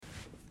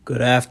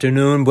Good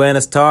afternoon,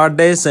 buenas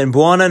tardes, and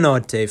buona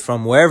notte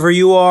from wherever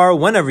you are,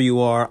 whenever you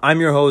are.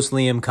 I'm your host,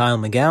 Liam Kyle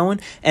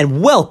McGowan,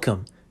 and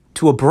welcome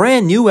to a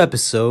brand new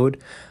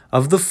episode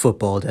of the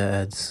Football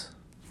Dads.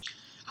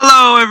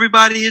 Hello,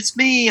 everybody. It's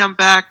me. I'm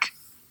back.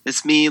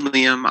 It's me,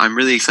 Liam. I'm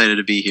really excited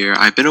to be here.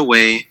 I've been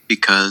away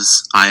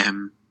because I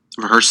am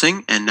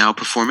rehearsing and now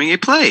performing a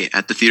play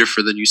at the Theater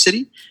for the New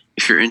City.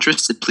 If you're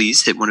interested,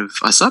 please hit one of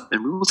us up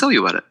and we will tell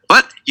you about it.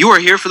 But you are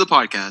here for the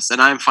podcast,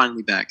 and I am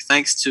finally back.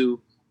 Thanks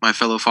to my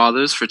fellow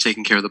fathers for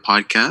taking care of the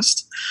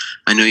podcast.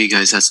 I know you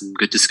guys had some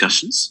good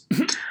discussions,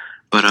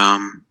 but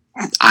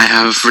I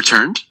have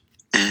returned,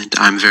 and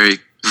I'm very,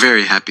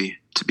 very happy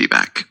to be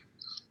back.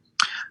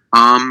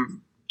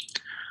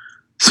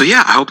 So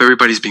yeah, I hope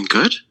everybody's been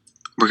good.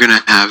 We're going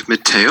to have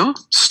Matteo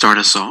start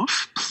us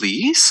off,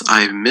 please.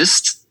 I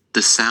missed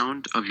the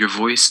sound of your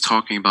voice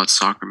talking about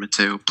soccer,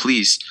 Matteo.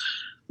 Please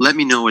let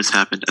me know what's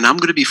happened. And I'm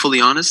going to be fully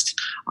honest.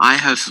 I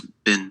have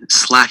been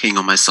slacking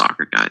on my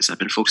soccer, guys. I've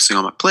been focusing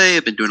on my play.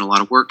 I've been doing a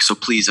lot of work. So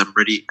please, I'm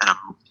ready and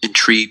I'm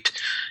intrigued.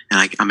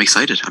 And I'm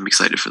excited. I'm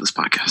excited for this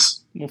podcast.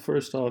 Well,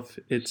 first off,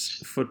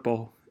 it's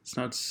football. It's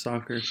not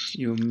soccer,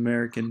 you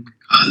American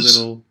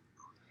little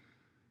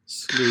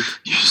sloot.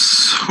 You're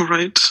so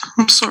right.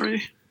 I'm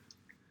sorry.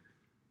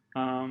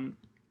 So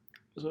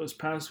this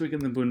past week in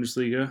the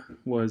Bundesliga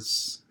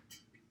was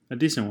a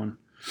decent one.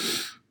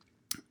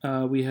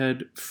 We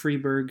had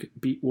Freiburg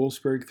beat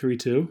Wolfsburg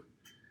 3-2,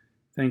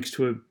 thanks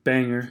to a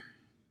banger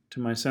to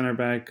my center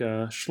back,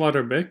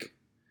 Schlotterbeck,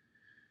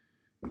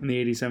 in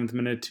the 87th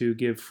minute to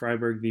give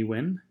Freiburg the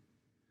win.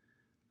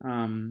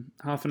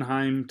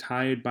 Hoffenheim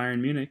tied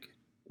Bayern Munich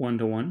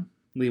 1-1.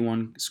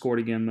 Lyon scored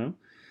again, though,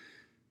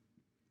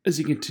 as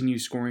he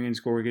continues scoring and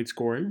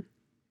scoring.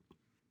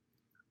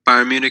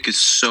 Bayern Munich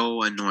is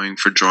so annoying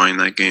for drawing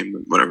that game,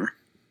 but whatever.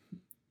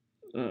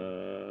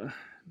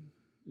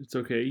 It's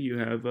okay. You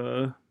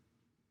have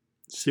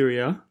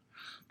Syria.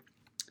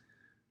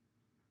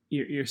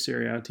 Your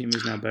Serie A team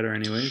is now better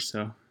anyway,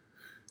 so.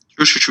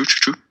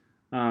 True.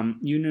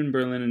 Union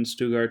Berlin and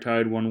Stuttgart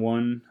tied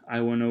 1-1.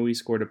 Iwanoe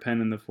scored a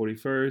pen in the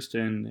 41st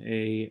and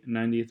a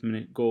 90th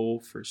minute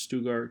goal for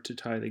Stuttgart to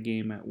tie the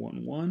game at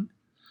 1-1.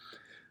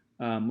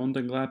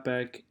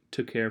 Mönchengladbach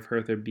took care of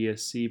Hertha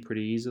BSC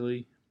pretty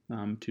easily,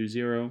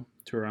 2-0.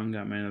 Thuram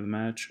got man of the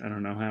match. I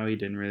don't know how. He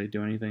didn't really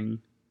do anything,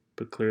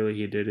 but clearly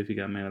he did if he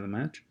got man of the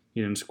match.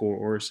 He didn't score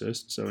or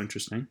assist, so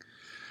interesting.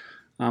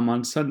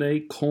 On Sunday,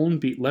 Köln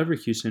beat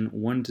Leverkusen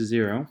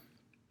 1-0.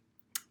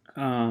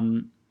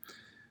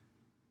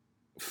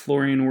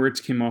 Florian Wirtz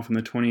came off in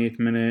the 28th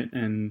minute,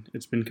 and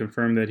it's been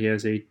confirmed that he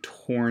has a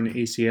torn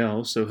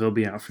ACL, so he'll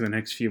be out for the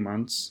next few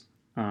months.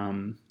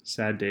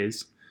 Sad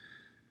days.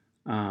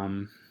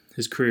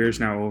 His career is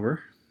now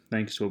over,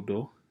 thanks to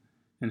Abdul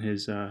and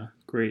his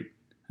great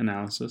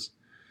analysis.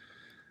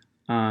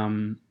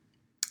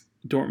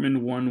 Dortmund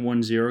won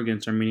 1-0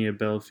 against Arminia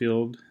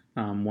Bielefeld,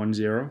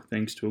 1-0,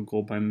 thanks to a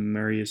goal by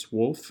Marius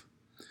Wolf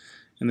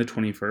in the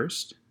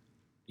 21st.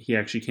 He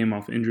actually came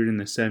off injured in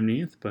the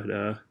 70th, but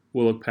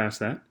we'll look past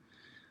that.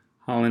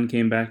 Holland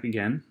came back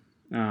again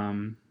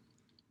in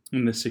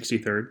the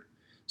 63rd.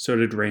 So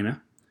did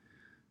Reina.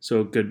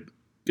 So good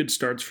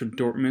starts for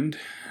Dortmund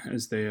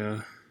as they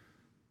are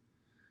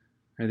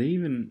they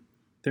even...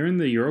 They're in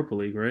the Europa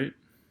League, right?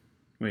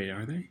 Wait,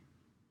 are they?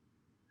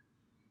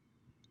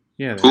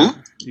 Yeah, they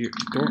are.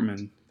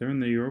 Dortmund. They're in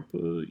the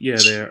Europa... Yeah,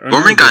 they are.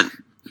 Dortmund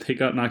They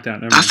got knocked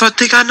out. I thought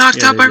they got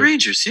knocked out by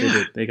Rangers, yeah. They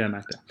did. They got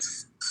knocked out.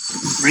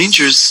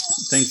 Rangers.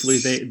 Thankfully,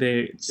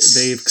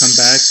 they've come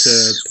back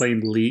to play in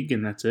the league,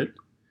 and that's it.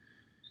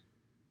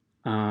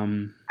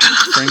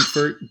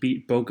 Frankfurt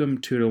beat Bochum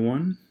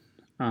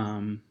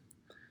 2-1.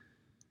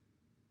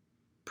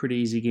 Pretty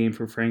easy game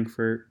for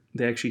Frankfurt.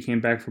 They actually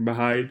came back from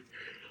behind.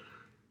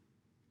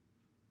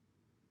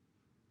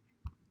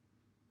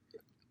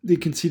 They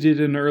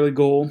conceded an early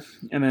goal,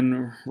 and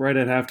then right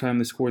at halftime,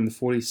 they scored in the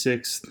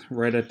 46th,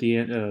 right at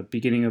the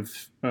beginning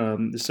of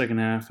the second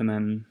half, and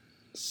then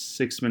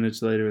 6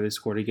 minutes later, they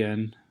scored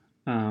again.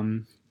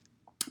 And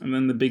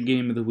then the big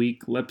game of the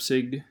week,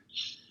 Leipzig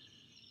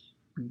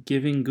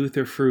giving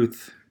Greuther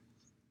Fürth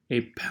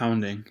a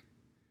pounding.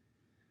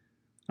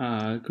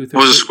 What was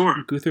the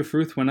score? Greuther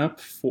Fürth went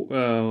up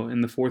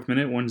in the 4th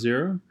minute,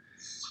 1-0,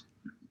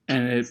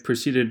 and it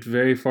proceeded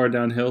very far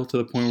downhill to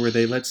the point where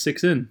they let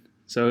 6 in.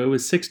 So it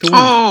was 6-1.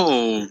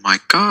 Oh my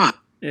God!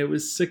 It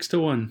was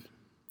 6-1.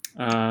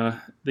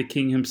 The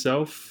king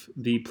himself,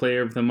 the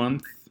player of the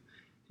month,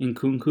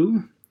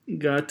 Nkunku,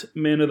 got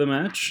man of the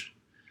match.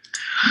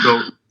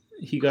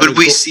 Would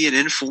we see it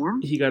in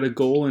form? He got a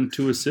goal and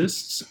 2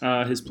 assists.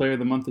 His player of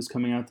the month is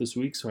coming out this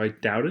week, so I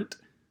doubt it.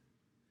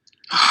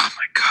 Oh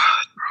my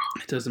God,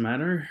 bro! It doesn't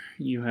matter.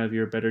 You have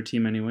your better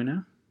team anyway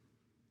now.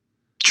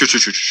 True.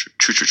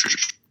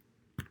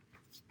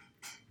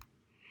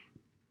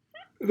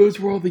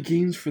 Those were all the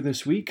games for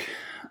this week.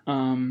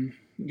 You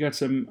got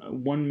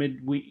one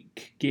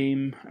midweek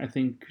game, I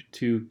think,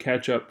 to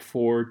catch up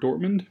for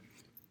Dortmund,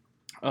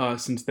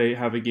 since they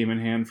have a game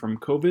in hand from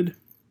COVID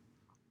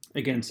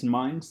against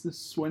Mainz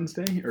this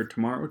Wednesday, or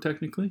tomorrow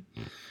technically.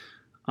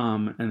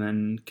 And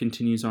then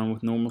continues on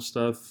with normal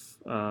stuff.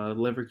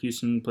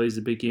 Leverkusen plays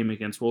a big game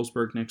against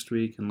Wolfsburg next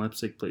week, and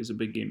Leipzig plays a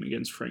big game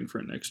against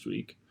Frankfurt next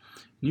week.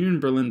 Union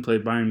Berlin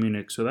played Bayern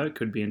Munich, so that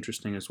could be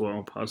interesting as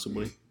well,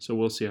 possibly. So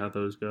we'll see how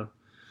those go.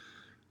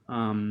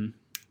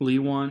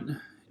 Lewandowski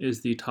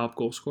is the top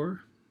goal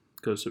scorer.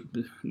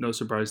 No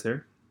surprise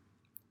there.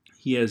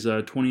 He has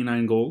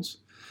 29 goals.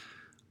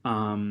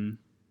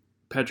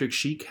 Patrick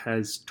Schick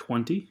has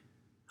 20.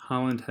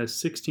 Haaland has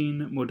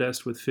 16,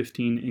 Modeste with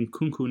 15, and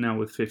Nkunku now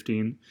with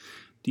 15,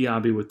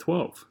 Diaby with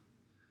 12.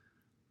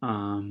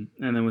 And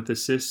then with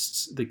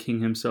assists, the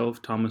king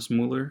himself, Thomas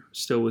Muller,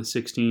 still with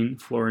 16,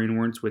 Florian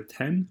Wirtz with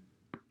 10,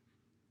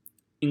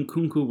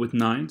 Nkunku with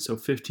 9, so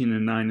 15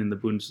 and 9 in the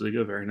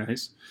Bundesliga, very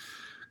nice.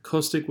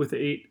 Kostic with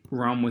 8,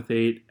 Ram with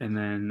 8, and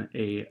then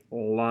a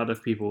lot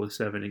of people with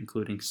 7,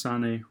 including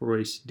Sane,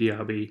 Royce,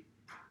 Diaby,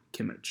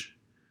 Kimmich.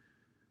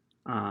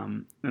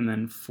 And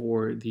then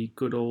for the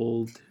good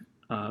old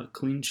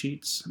clean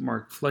sheets,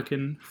 Mark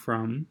Flecken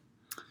from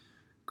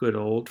good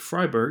old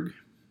Freiburg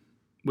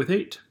with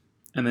 8.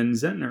 And then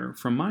Zentner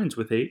from Mainz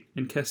with 8.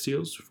 And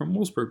Casteels from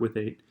Wolfsburg with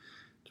 8.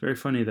 It's very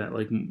funny that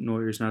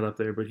Neuer's not up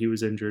there, but he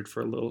was injured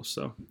for a little,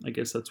 so I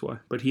guess that's why.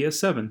 But he has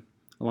 7,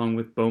 along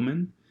with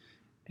Bowman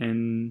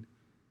and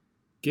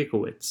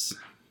Giekewitz.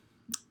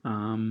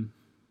 I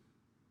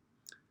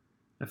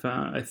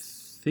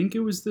think it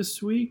was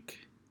this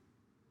week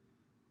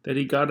that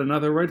he got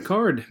another red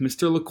card,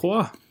 Mr.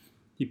 Lacroix.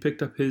 He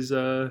picked up his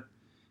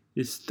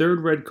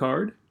third red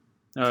card.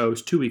 It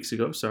was 2 weeks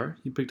ago, sorry.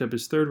 He picked up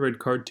his third red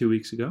card 2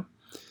 weeks ago.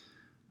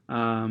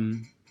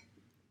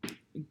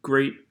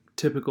 Great,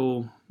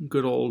 typical,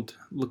 good old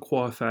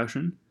Lacroix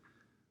fashion.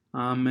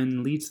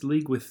 And leads the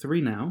league with 3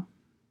 now.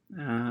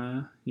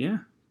 Yeah,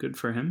 good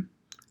for him.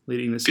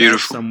 Leading the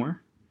stats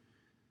somewhere.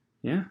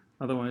 Yeah,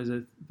 otherwise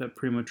that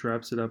pretty much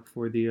wraps it up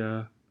for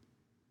the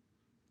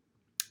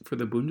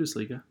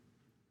Bundesliga.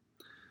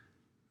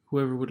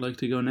 Whoever would like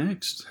to go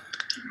next.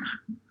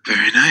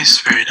 Very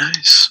nice, very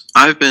nice.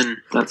 I've been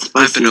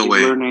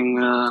away. Learning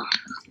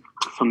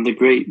from the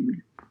great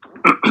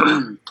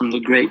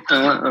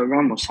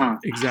Ramos, huh?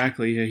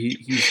 Exactly. Yeah,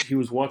 he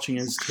was watching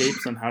his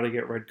tapes on how to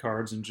get red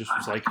cards and just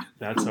was like,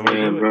 "That's how I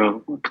do it."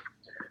 Bro.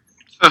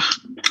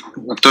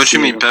 Don't you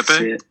mean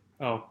Pepe?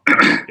 Oh,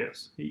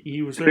 yes.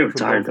 He was there for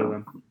both of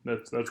them.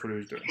 That's what he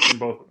was doing for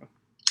both of them.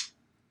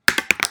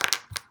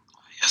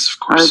 Yes,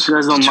 of Alright, course. if you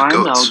guys don't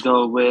mind, I'll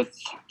go with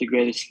the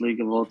greatest league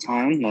of all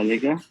time, La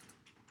Liga.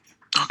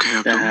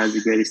 Okay. That has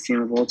the greatest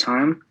team of all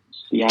time,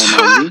 the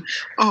Madrid.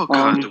 Oh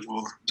God!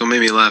 Don't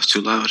make me laugh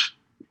too loud.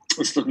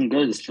 It's looking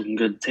good.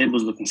 The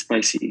table's looking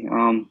spicy.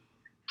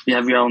 We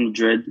have Real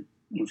Madrid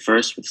in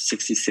first with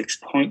 66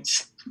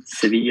 points.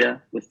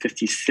 Sevilla with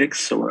 56,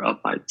 so we're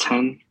up by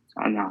 10,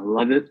 and I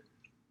love it.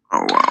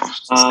 Oh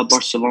wow!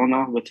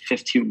 Barcelona with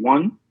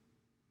 51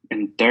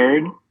 in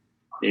third.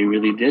 They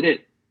really did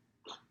it.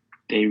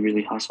 They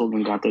really hustled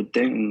and got their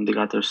thing, and they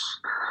got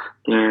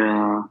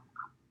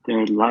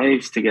their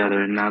lives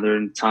together, and now they're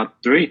in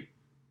top 3.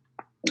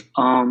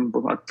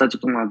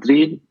 Atletico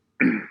Madrid,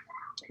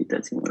 hate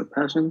that team with a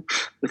passion,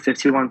 with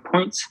 51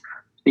 points.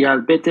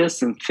 Real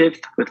Betis in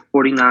 5th with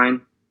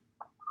 49.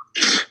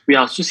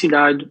 Real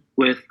Sociedad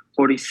with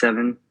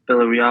 47.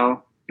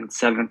 Villarreal in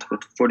 7th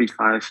with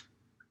 45.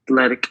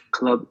 Athletic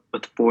Club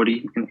with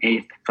 40 in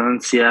 8th.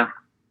 Valencia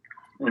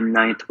in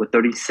 9th with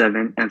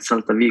 37. And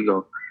Celta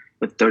Vigo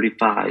with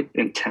 35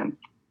 in 10th.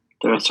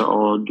 The rest are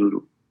all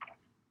doo-doo.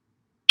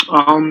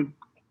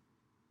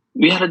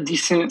 We had a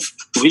decent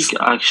week,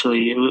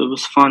 actually. It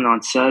was fun.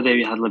 On Saturday,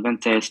 we had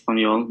Levante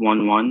Espanyol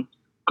 1-1.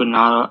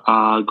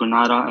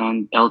 Granada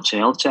and Elche.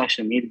 Elche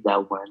actually needed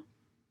that win.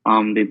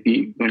 They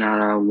beat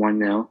Granada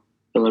 1-0.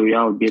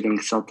 Villarreal beating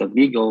Celta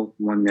Vigo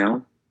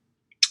 1-0.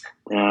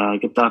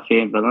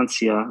 Getafe and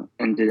Valencia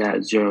ended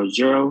at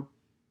 0-0.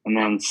 And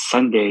then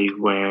Sunday,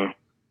 where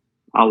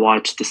I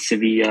watched the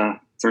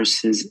Sevilla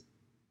versus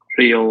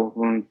Rio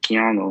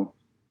Valenciano.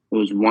 It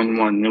was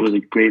 1-1. It was a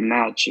great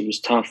match. It was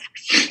tough.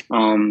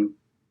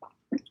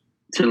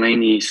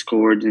 Delaney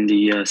scored in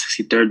the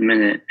 63rd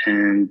minute,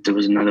 and there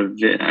was another.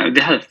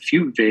 They had a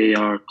few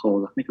VAR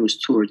calls. I think it was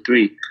 2 or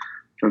 3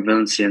 for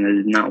Valencia, and it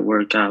did not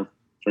work out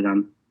for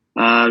them.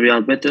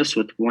 Real Betis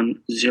with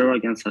 1-0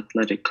 against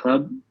Athletic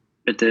Club.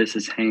 Betis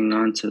is hanging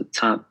on to the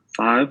top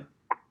 5.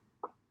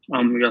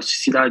 Real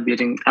Sociedad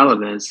beating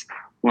Alaves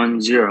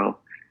 1-0.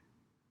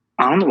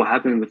 I don't know what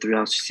happened with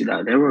Real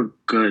Sociedad. They were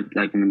good,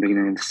 in the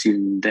beginning of the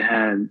season. They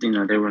had, they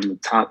were in the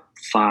top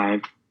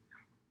 5.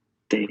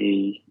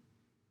 They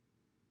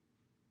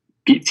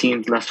beat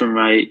teams left and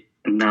right,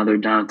 and now they're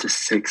down to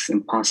 6.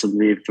 And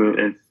possibly, if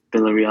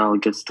Villarreal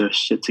gets their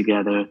shit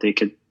together, they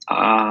could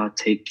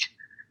take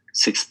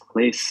 6th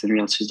place, and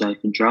Real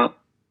Sociedad could drop.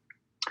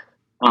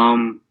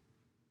 And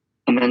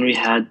then we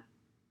had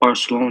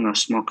Barcelona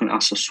smoking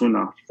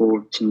Osasuna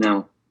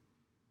 4-0.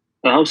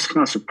 That was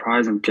kind of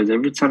surprising because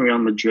every time Real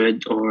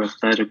Madrid or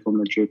Atletico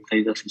Madrid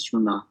plays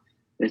Osasuna,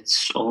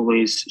 it's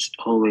always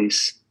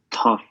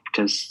tough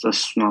because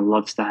Osasuna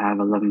loves to have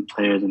 11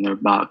 players in their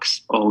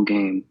box all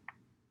game.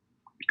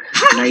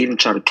 not even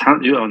try to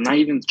not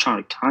even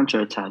trying to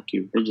counterattack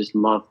you. They just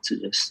love to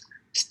just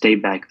stay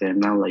back there and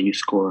not let you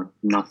score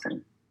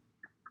nothing.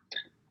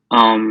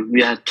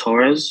 We had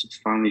Torres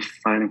finally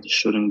finding the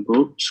shooting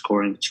boot,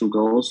 scoring 2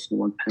 goals,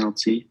 1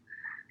 penalty.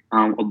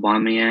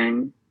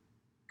 Aubameyang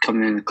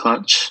coming in the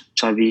clutch.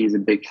 Xavi is a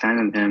big fan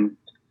of him,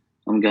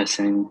 I'm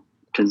guessing,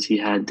 because he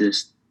had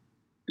this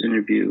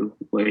interview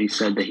where he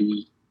said that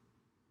he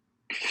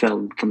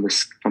fell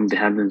from the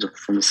heavens or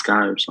from the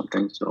sky or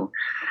something. So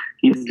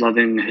he's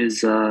loving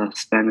his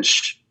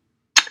Spanish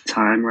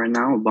time right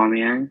now.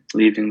 Aubameyang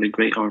leaving the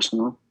great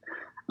Arsenal.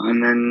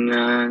 And then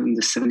in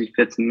the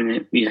 75th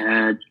minute, we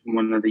had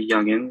one of the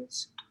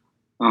youngins.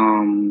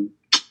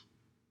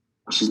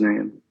 What's his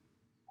name?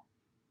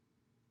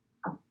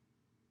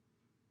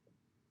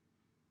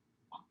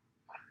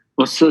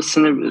 What's the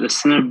center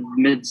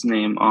mid's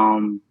name?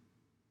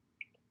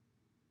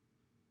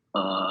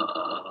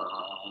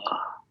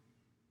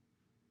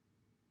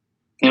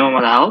 Anyone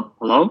want to help?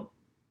 Hello?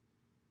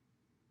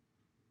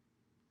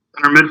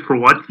 Center mid for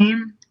what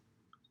team?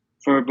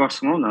 For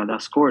Barcelona,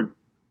 that scored.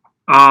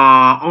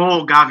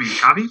 Gavi.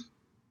 Gavi?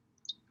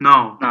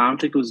 No. No, I don't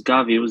think it was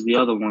Gavi. It was the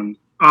other one.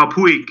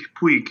 Puig.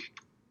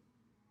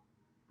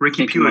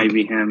 Ricky I think it might Puig.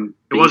 be him.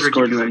 It was he Ricky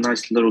scored Puig. a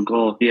nice little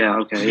goal. Yeah,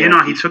 okay. You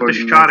know, he took the scored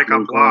a shot, nice it got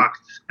little goal. blocked,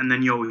 and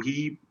then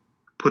he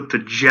put the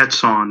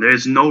Jets on.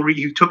 There's no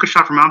he took a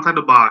shot from outside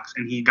the box,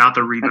 and he got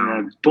the And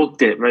rebound.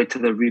 booked it right to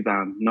the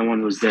rebound. No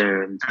one was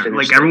there. And finished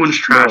Like it. everyone's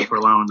trash Bro, for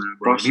allowing that,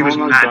 bro. He was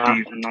Barcelona that got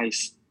deep. a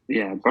nice,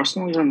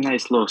 Barcelona's got a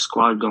nice little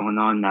squad going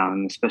on now,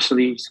 and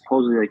especially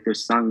supposedly like they're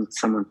signing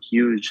someone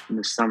huge in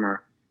the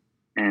summer,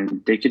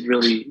 and they could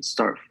really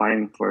start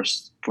fighting for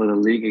the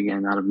league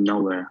again out of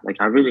nowhere. Like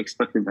I really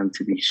expected them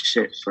to be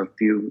shit for a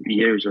few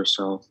years or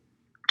so,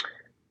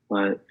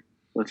 but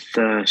with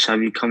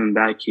Xavi coming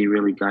back, he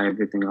really got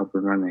everything up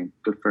and running.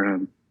 Good for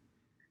him.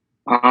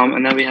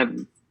 And then we have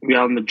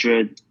Real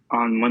Madrid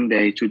on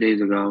Monday, 2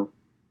 days ago,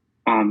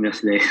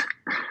 yesterday,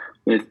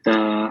 with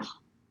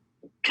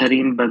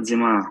Karim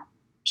Benzema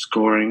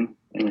scoring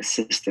and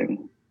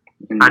assisting.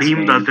 in this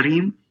Karim the game.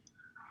 Dream.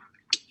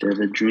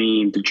 The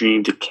dream, the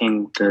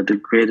king, the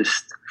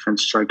greatest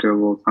French striker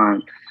of all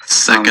time.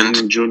 Second. Him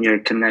and Junior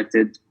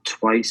connected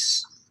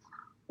twice.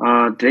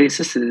 They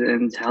assisted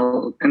and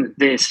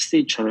they assisted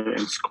each other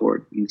and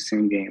scored in the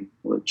same game,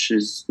 which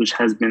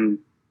has been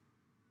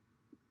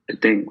a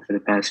thing for the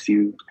past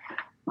few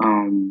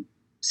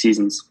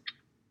seasons.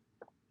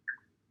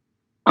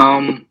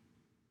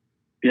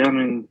 Yeah, I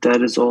mean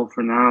that is all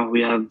for now.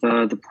 We have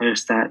the player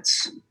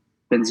stats.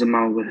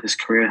 Benzema with his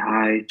career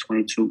high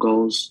 22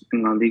 goals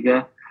in La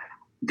Liga.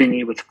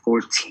 Vinny with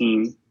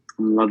 14.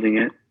 I'm loving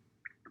it.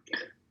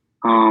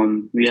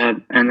 We have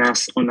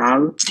Enes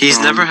Unal. He's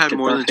from never had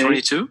more than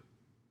Getafe. 22?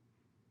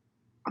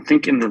 I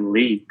think in the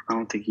league. I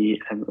don't think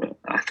he ever.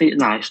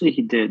 Actually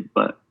he did,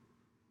 but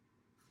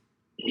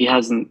he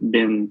hasn't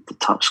been the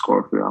top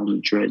scorer for Real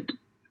Madrid.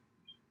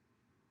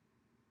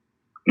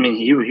 I mean,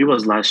 he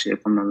was last year,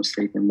 if I'm not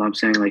mistaken. But I'm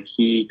saying like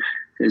he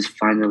is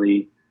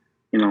finally,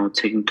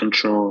 taking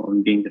control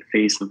and being the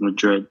face of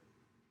Madrid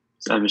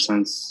ever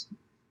since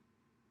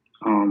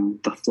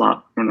the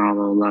flop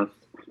Ronaldo left.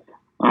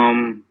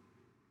 And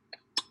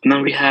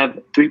then we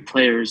have 3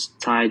 players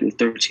tied with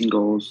 13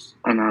 goals.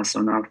 Anas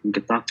Onal from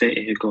Getafe,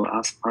 Ejigo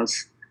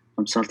Aspas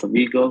from Celta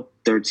Vigo,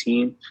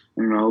 13,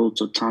 and Raul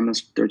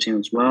Thomas, 13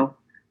 as well.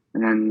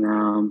 And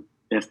then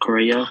we have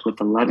Correa with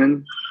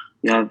 11.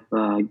 We have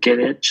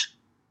Geric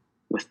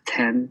with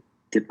 10.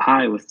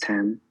 Depay with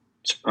 10.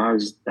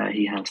 Surprised that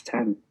he has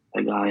 10.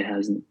 That guy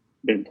hasn't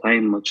been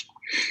playing much.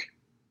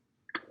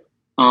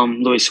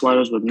 Luis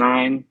Suarez with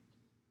 9.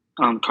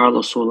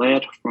 Carlos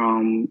Soler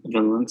from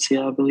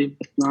Valencia, I believe,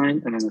 with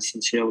 9. And then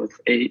Asensio with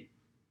 8.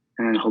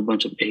 And then a whole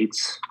bunch of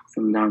 8s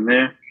from down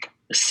there.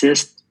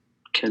 Assist,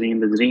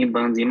 Karim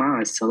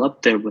Benzema is still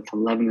up there with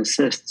 11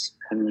 assists,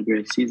 having a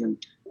great season.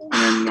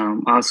 And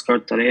then Oscar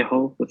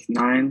Tarejo with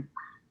 9.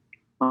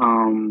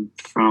 From,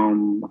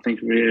 I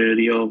think,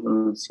 Rio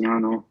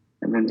Valenciano.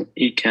 And then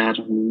Iker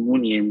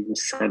Muniain with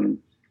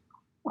 7.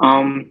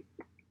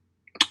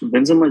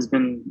 Benzema has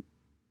been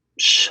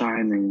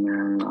shining,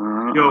 man.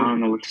 I don't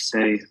know what to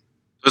say.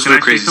 Those Can were I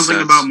say crazy something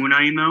stats. about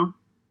Munayin though?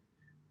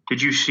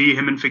 Did you see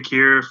him and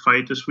Fekir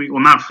fight this week?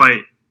 Well, not fight.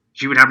 Did you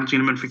see what happened to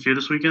him and Fekir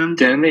this weekend?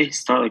 Didn't they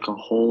start like a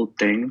whole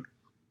thing?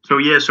 So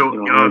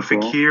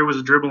Fekir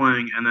was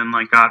dribbling and then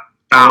got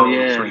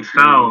fouled, so he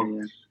fell.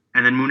 Yeah.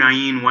 And then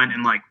Munayin went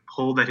and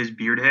pulled at his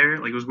beard hair.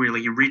 It was weird.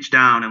 He reached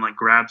down and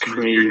grabbed some of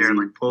his beard hair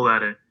and pulled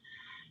at it.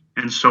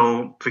 And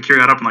so Fekir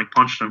got up and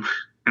punched him.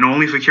 And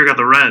only Fekir got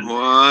the red.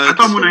 What? I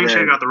thought Munayin should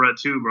have got the red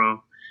too,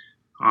 bro.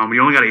 But he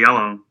only got a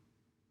yellow.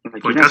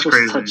 You're not that's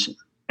supposed crazy. to touch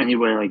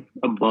anywhere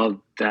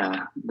above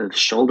the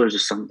shoulders or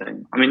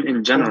something. I mean,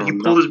 in general. He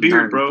pulled his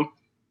beard, bro.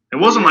 It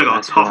wasn't Yeah, a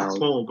that's tough wild.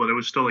 pull, but it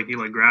was still he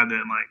grabbed it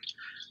and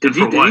Did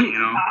for he? what, you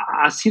know?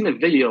 I've seen the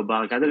video,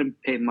 but I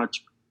didn't pay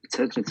much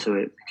attention to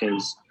it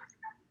because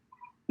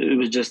it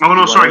was just. Oh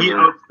no, sorry.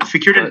 whatever.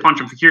 Fekir didn't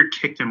punch him. Fekir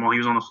kicked him while he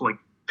was on the floor.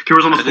 Fekir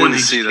was on the I floor and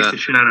didn't he see just kicked that. the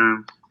shit out of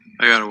him.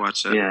 I gotta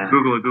watch that. Yeah.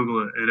 Google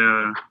it.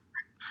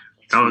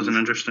 That was an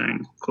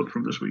interesting clip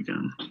from this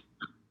weekend.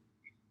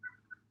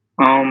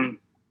 In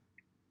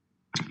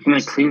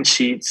the clean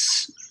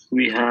sheets,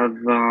 we have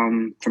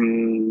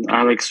from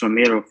Alex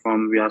Romero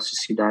from Real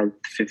Sociedad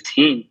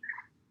 15,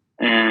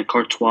 and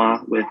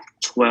Courtois with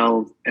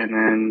 12, and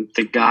then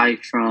the guy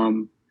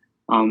from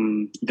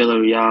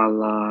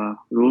Villarreal,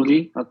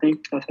 Rulli, I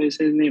think that's how you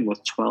say his name,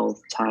 with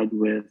 12, tied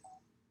with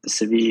the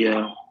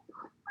Sevilla.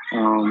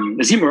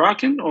 Is he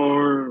Moroccan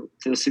or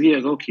the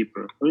Sevilla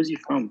goalkeeper? Where is he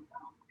from?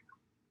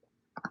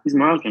 He's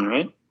Moroccan,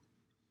 right?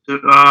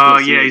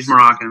 Yeah, he's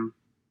Moroccan.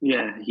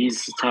 Yeah,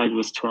 he's tied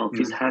with 12.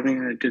 He's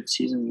having a good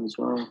season as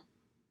well.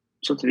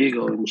 Celta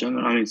Vigo in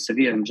general,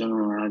 Sevilla in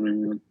general are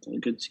having a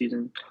good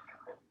season.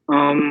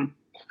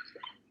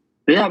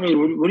 But yeah,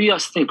 what do you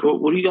guys think?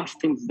 What do you guys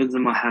think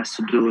Benzema has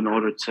to do in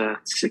order to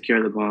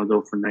secure the Ballon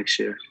d'Or for next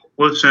year?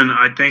 Listen,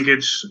 I think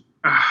it's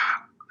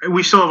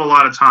we still have a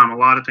lot of time. A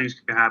lot of things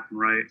can happen,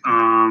 right?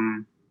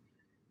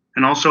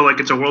 And also, like,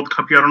 it's a World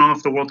Cup year. I don't know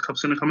if the World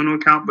Cup's going to come into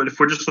account, but if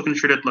we're just looking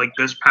straight at like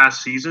this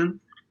past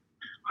season,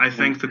 I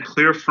think the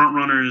clear front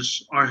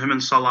runners are him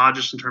and Salah,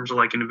 just in terms of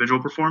like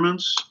individual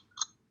performance.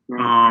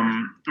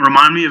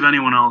 Remind me of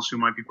anyone else who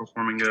might be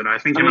performing good. I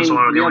think him and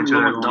Salah are the only two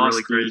that are going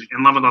really crazy.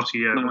 And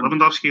Lewandowski, yeah.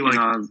 Lewandowski, like,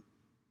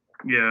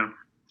 yeah.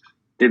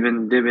 They've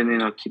been,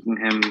 keeping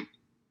him,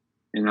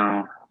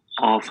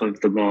 off of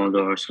the Ballon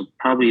d'Or. So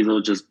probably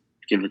they'll just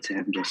give it to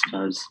him just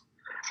because.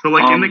 So,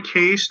 like, in the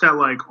case that,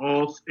 like,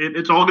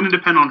 it's all going to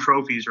depend on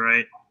trophies,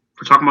 right?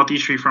 We're talking about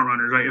these three front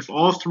runners, right? If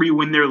all three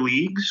win their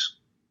leagues,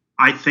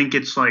 I think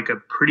it's like a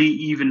pretty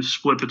even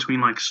split between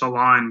like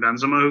Salah and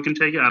Benzema who can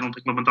take it. I don't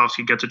think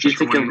Lewandowski gets it just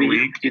for winning the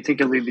league. Do you think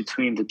it'll be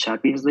between the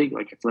Champions League?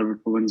 Like if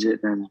Liverpool wins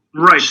it, then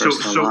right. So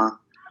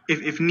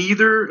if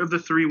neither of the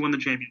three win the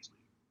Champions League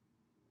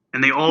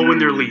and they all win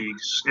their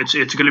leagues, it's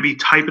going to be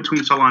tight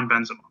between Salah and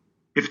Benzema.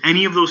 If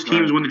any of those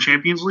teams win the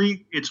Champions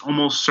League, it's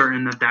almost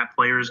certain that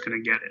player is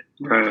going to get it.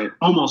 Right.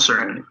 Almost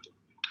certain.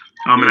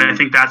 And I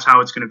think that's how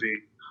it's going to be.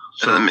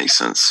 So that makes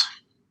sense.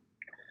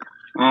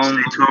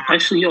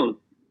 Actually,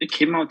 it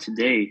came out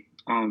today.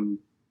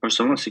 Or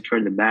someone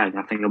secured the bag.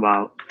 I think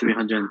about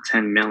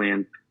 $310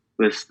 million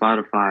with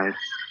Spotify.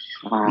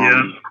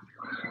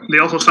 They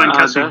also signed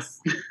Kessie.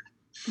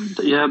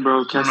 Yeah,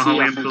 bro.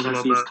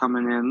 Kessie is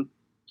coming in.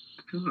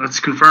 That's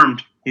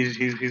confirmed. He's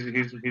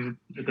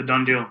at the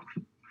done deal.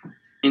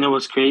 You know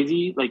what's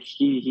crazy? Like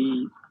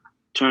he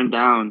turned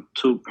down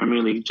 2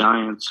 Premier League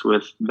giants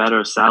with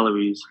better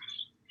salaries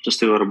just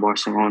to go to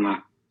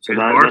Barcelona. So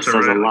that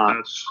says a lot.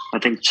 I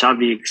think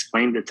Xavi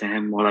explained it to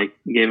him, or like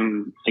gave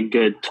him a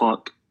good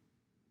talk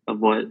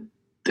of what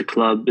the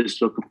club is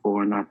looking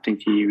for, and I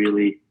think he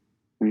really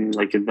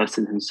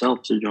invested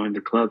himself to join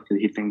the club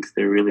because he thinks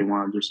they really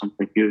want to do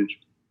something huge.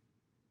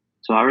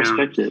 So I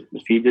respect it.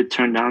 If he did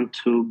turn down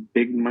 2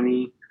 big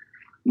money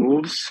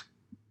moves,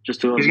 just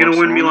to he's gonna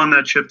win Milan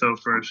that chip though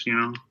first,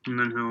 and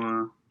then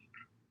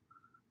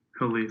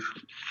he'll leave.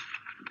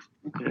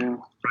 Yeah.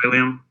 Right,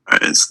 Liam?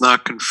 It's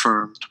not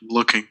confirmed. I'm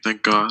looking,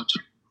 thank God.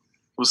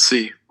 We'll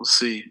see.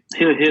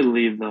 He'll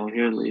leave, though.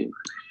 He'll leave.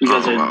 You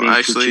guys are being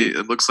actually,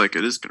 it looks like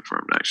it is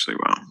confirmed, actually.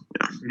 Wow.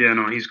 Yeah. Yeah,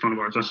 no, he's going to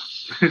Barca.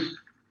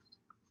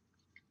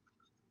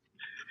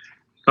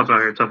 Tough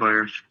out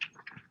here.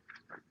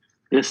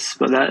 Yes,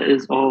 but that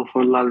is all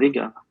for La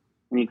Liga.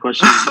 Any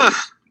questions?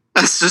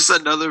 That's just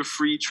another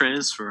free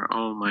transfer.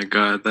 Oh, my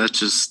God. That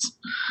just...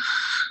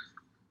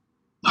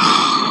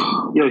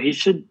 Yo, he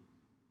should...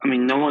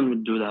 no one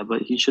would do that,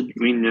 but he should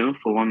renew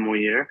for 1 more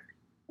year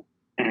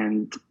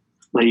and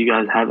let you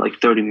guys have like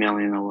 30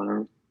 million or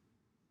whatever.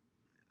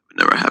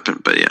 Never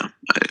happened, but yeah,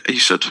 he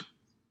should.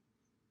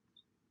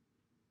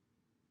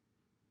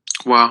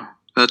 Wow,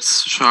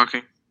 that's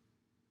shocking.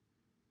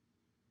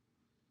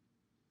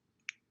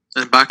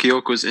 And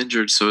Bakayoko is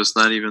injured, so it's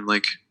not even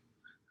like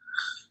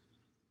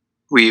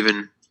we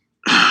even.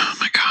 Oh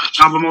my God.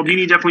 But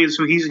Maldini definitely is.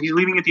 So he's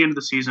leaving at the end of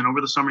the season.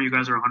 Over the summer, you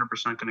guys are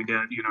 100% going to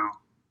get,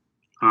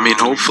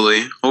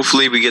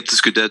 hopefully we get the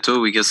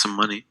Scudetto, we get some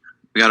money.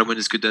 We got to win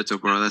the Scudetto,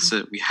 bro. That's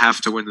it. We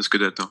have to win the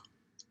Scudetto.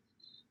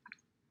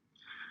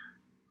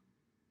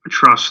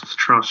 Trust.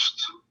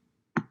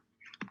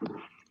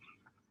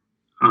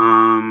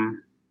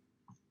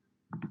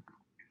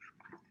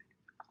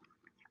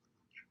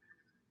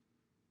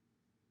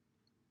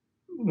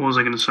 What was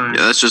I going to say?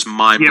 Yeah, that's just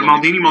my. Yeah,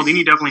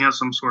 Maldini definitely has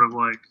some sort of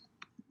like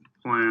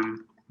plan.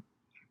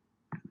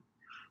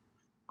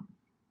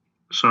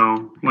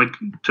 So,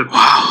 to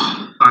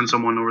find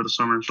someone over the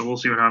summer. So we'll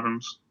see what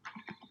happens.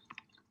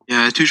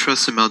 Yeah, I do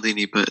trust in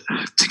Maldini, but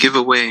to give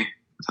away,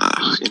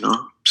 I'm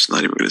just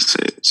not even going to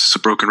say it. It's just a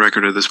broken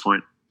record at this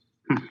point.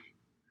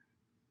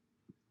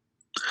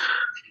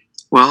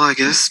 Well, I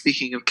guess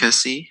speaking of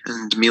Kessie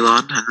and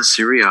Milan and the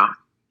Serie A,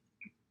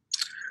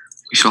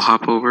 we shall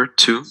hop over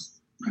to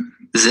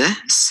the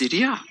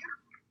Serie A.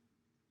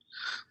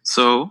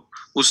 So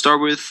we'll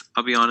start with,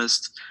 I'll be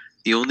honest,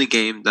 the only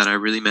game that I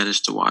really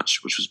managed to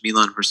watch, which was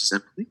Milan versus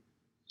Empoli.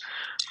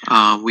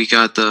 We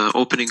got the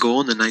opening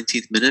goal in the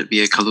 19th minute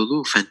via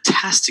Kalulu.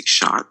 Fantastic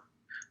shot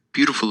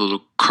Beautiful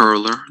little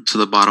curler to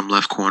the bottom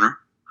left corner.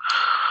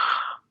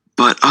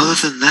 But other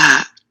than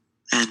that,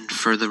 and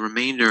for the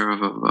remainder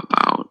of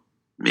about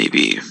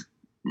maybe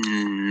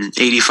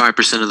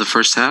 85% of the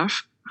first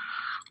half,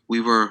 we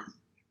were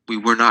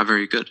not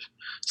very good.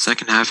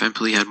 Second half,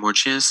 Empoli had more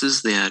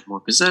chances. They had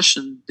more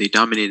possession. They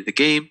dominated the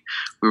game.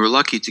 We were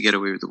lucky to get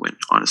away with the win,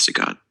 honest to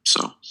God.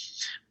 So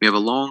we have a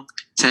long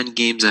 10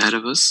 games ahead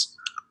of us.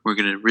 We're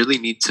going to really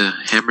need to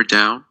hammer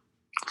down,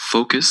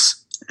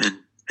 focus, and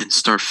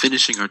start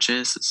finishing our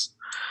chances.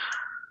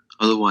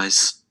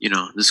 Otherwise, the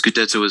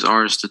Scudetto is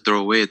ours to throw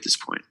away at this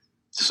point.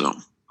 So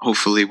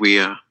hopefully we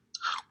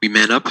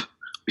man up.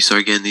 We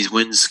start getting these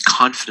wins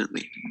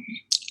confidently.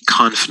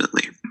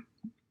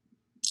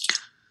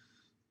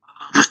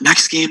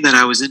 Next game that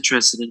I was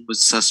interested in was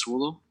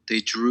Sassuolo. They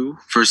drew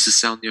versus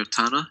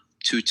Salernitana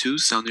 2-2.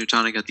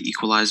 Salernitana got the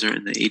equalizer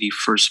in the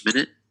 81st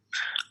minute.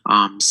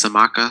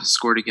 Samaka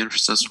scored again for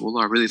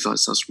Sassuolo. I really thought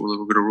Sassuolo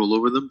were going to roll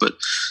over them, but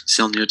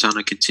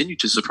Salernitana continued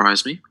to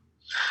surprise me.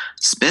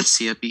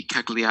 Spezia beat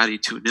Cagliari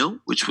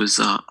 2-0, which was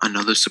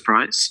another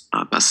surprise.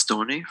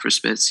 Bastoni for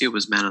Spezia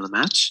was man of the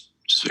match,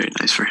 which is very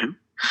nice for him.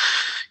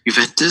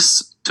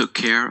 Juventus took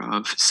care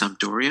of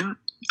Sampdoria.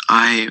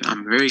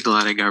 I'm very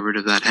glad I got rid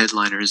of that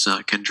headliner's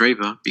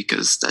Candreva,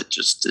 because that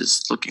just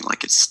is looking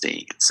like it's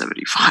staying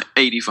at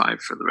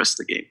 85 for the rest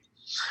of the game.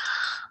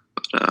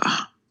 But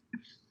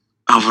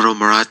Alvaro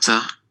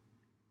Morata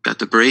got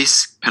the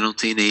brace,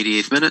 penalty in the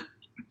 88th minute.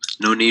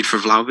 No need for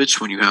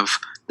Vlahovic when you have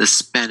the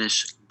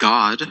Spanish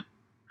god.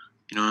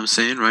 You know what I'm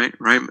saying, right?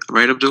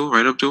 Right, Abdul?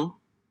 Right, Abdul?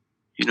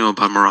 You know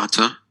about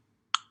Morata.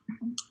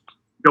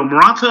 Yo,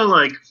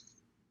 Morata,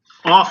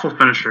 awful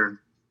finisher.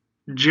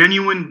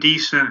 Genuine,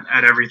 decent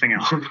at everything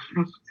else.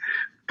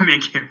 I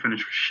mean, can't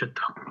finish for shit,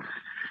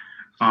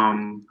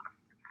 though.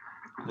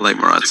 Like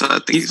Morata, I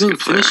think he's a been good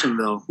player. finishing,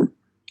 though.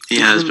 He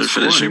has been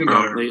finishing,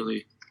 bro.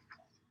 Lately.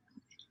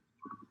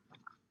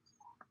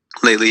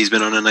 Lately, he's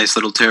been on a nice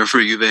little tear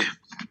for Juve.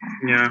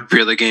 Yeah.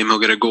 Every other game, he'll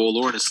get a goal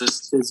or an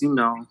assist. Because,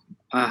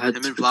 I had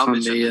Him to and become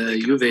Vlahovic, a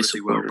Juve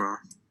supporter. bro.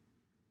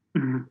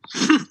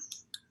 Mm-hmm.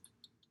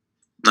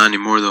 Not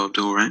anymore, though,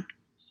 Abdul, right?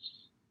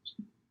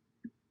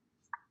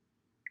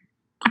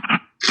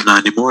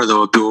 Not anymore,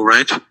 though, Abdul,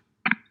 right?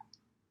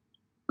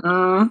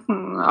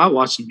 I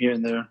watch him here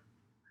and there.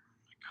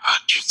 God,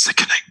 you're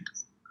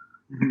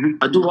sickening.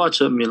 I do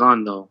watch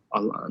Milan, though.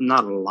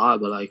 Not a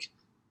lot, but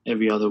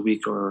every other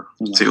week or.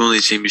 It's the only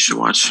team you should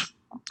watch.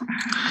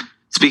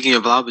 Speaking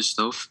of Vlahovic,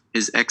 though,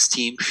 his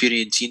ex-team,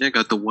 Fiorentina,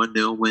 got the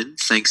 1-0 win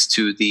thanks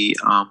to the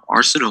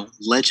Arsenal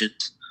legend,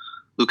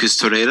 Lucas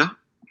Torreira.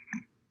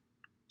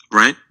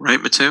 Right,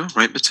 Matteo?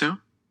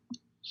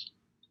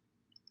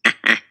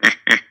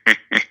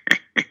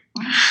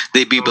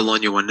 They beat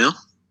Bologna 1-0.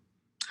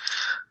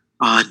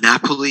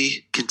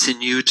 Napoli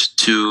continued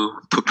to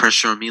put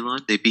pressure on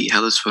Milan. They beat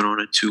Hellas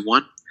Verona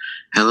 2-1.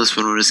 Hellas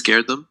Verona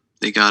scared them.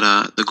 They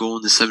got the goal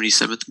in the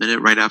 77th minute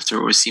right after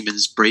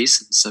Osimhen's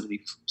brace in the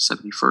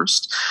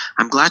 71st.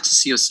 I'm glad to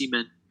see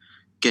Osimhen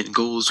getting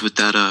goals with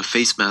that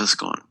face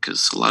mask on,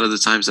 because a lot of the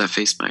times that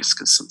face mask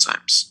can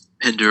sometimes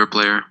hinder a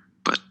player.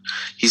 But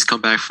he's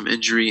come back from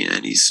injury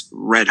and he's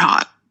red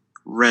hot.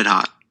 Red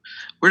hot.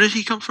 Where did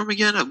he come from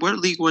again? What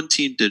League One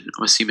team did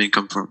Osimhen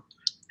come from?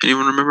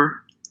 Anyone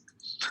remember?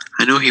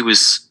 I know he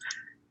was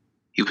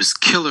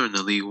killer in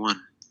the League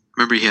One.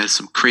 Remember, he had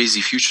some crazy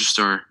future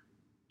star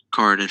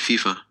card in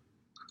FIFA.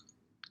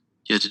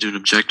 You had to do an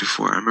objective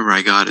for it. I remember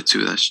I got it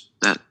too.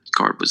 That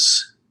card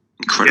was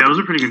incredible. Yeah, it was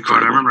a pretty good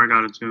card. I remember I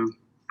got it too.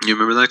 You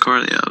remember that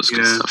card? Yeah, it was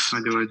good stuff. I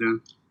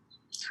do.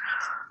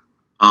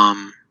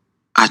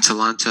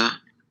 Atalanta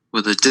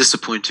with a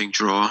disappointing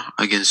draw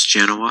against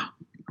Genoa.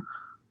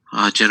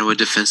 Genoa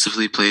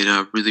defensively played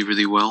really,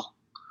 really well.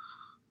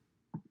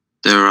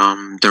 Their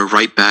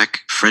right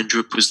back,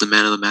 Friendrup, was the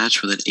man of the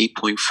match with an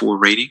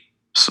 8.4 rating.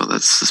 So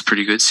that's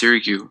pretty good.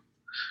 Syracuse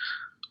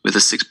with a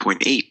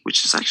 6.8,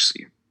 which is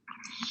actually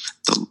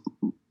the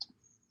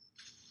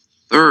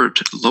third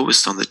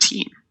lowest on the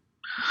team.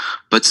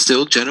 But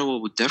still, Genoa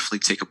would definitely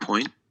take a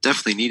point.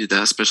 Definitely needed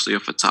that, especially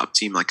off a top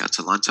team like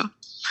Atalanta.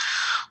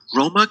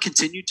 Roma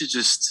continued to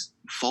just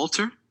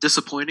falter.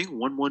 Disappointing.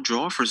 1-1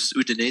 draw versus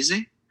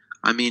Udinese.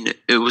 I mean,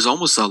 it was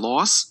almost a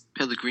loss.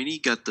 Pellegrini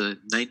got the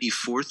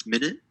 94th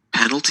minute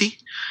penalty.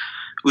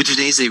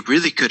 Udinese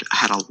really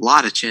had a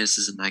lot of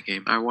chances in that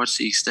game. I watched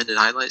the extended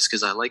highlights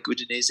because I like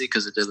Udinese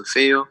because of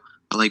Deulofeu.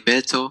 I like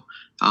Beto.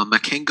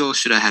 Makengo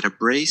should have had a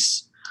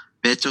brace.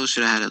 Beto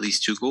should have had at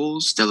least 2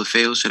 goals.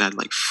 Deulofeu should have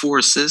had 4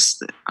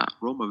 assists.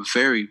 Roma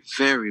very,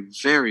 very,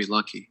 very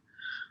lucky.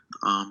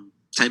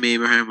 Tammy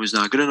Abraham was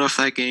not good enough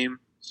that game.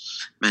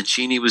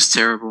 Mancini was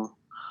terrible.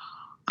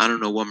 I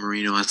don't know what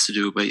Marino has to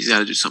do, but he's got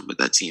to do something with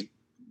that team.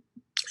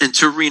 And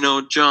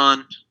Torino,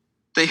 John,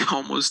 they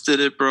almost did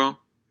it, bro.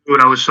 Dude,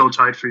 I was so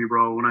tight for you,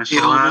 bro. When I saw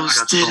that, I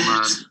got so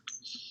mad.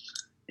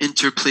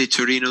 Inter played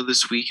Torino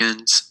this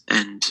weekend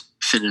and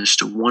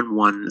finished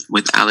 1-1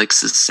 with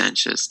Alexis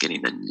Sanchez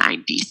getting the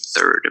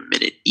 93rd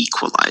minute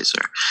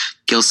equalizer.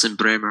 Gelson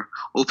Bremer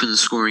opened the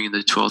scoring in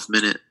the 12th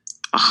minute.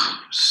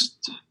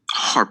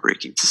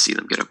 heartbreaking to see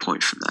them get a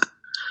point from that.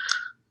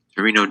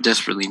 Torino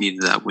desperately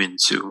needed that win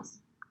too.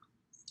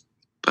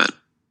 But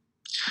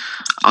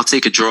I'll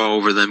take a draw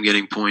over them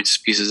getting points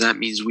because that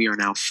means we are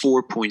now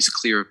 4 points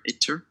clear of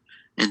Inter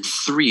and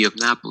 3 of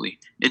Napoli.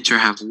 Inter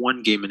have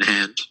 1 game in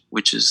hand,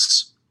 which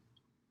is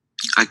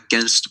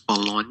against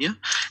Bologna,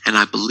 and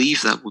I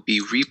believe that will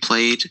be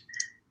replayed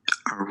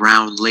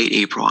around late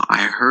April.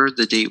 I heard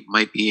the date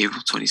might be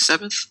April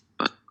 27th,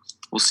 but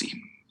we'll see.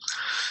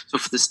 So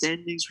for the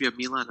standings, we have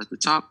Milan at the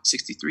top,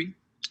 63.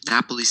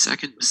 Napoli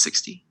second with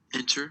 60.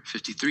 Inter,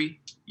 53.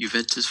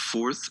 Juventus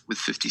fourth with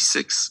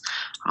 56.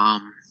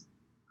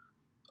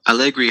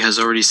 Allegri has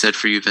already said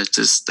for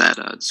Juventus that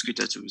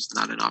Scudetto is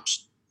not an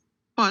option.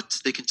 But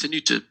they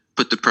continue to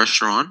put the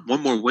pressure on.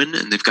 1 more win,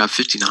 and they've got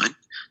 59.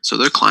 So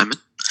they're climbing.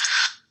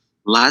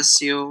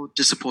 Lazio,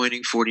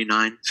 disappointing,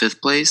 49, 5th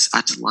place.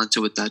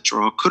 Atalanta with that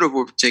draw could have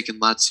overtaken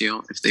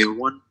Lazio if they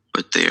won,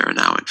 but they are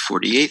now in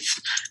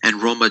 48th.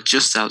 And Roma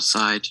just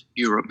outside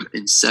Europe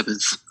in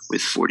 7th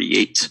with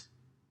 48.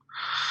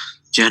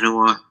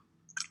 Genoa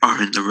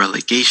are in the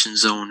relegation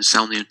zone.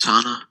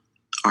 Salernitana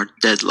are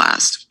dead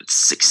last with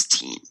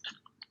 16.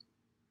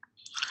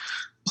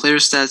 Player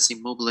stats,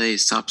 Immobile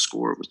is top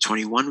scorer with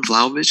 21.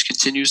 Vlahovic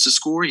continues to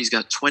score. He's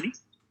got 20.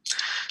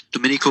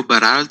 Domenico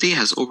Berardi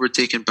has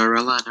overtaken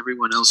Barella and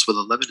everyone else with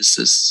 11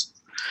 assists.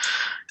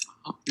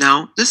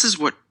 Now, this is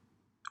what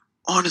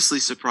honestly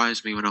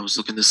surprised me when I was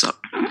looking this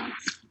up.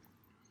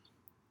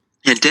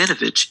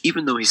 Handanovic,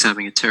 even though he's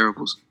having a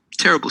terrible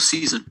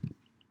season,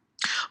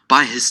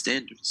 by his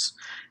standards,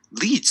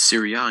 leads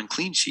Serie A in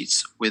clean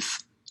sheets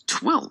with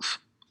 12.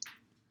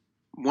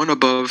 1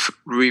 above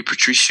Rui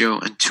Patricio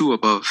and 2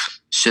 above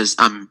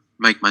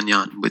Mike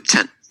Magnan with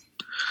 10.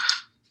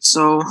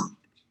 So,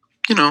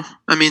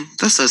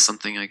 that says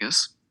something, I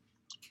guess.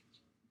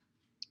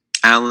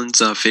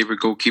 Alan's favorite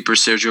goalkeeper,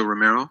 Sergio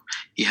Romero,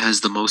 he has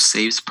the most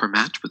saves per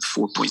match with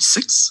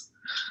 4.6.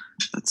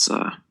 That's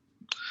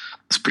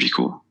pretty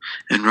cool.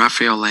 And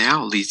Rafael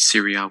Leao leads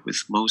Serie A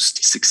with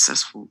most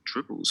successful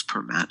dribbles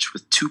per match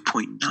with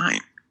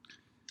 2.9.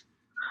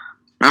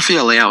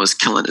 Rafael Leao is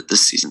killing it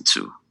this season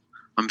too.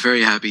 I'm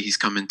very happy he's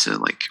come into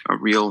like a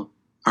real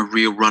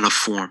run of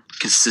form,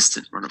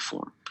 consistent run of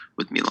form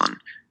with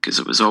Milan, because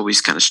it was always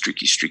kind of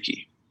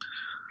streaky.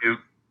 Yeah.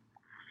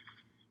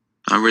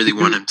 I really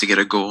want him to get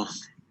a goal.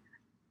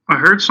 I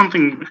heard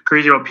something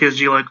crazy about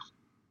PSG, like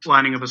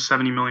lining up a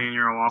 70 million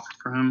euro offer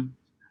for him.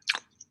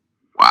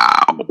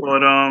 Wow.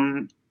 But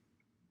I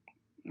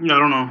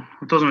don't know.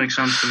 It doesn't make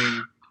sense to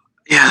me.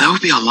 Yeah, that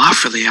would be a lot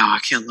for Leao. I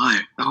can't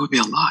lie. That would be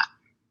a lot.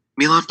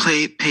 Milan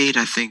paid,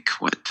 I think,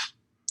 what?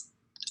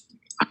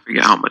 I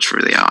forget how much for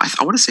Leao.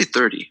 I want to say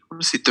 30. I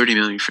want to say 30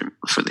 million for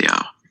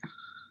Leao.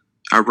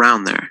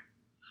 Around there.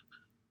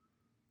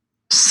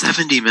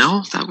 70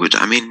 mil? That would,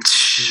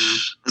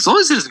 as long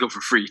as he doesn't go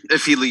for free.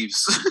 If he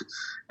leaves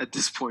at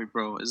this point,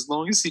 bro. As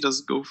long as he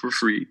doesn't go for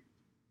free.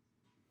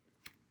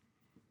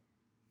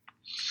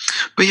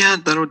 But yeah,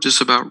 that'll just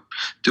about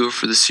do it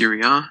for the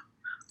Serie A.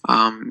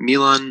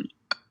 Milan,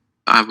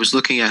 I was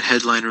looking at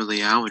headliner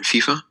Leao in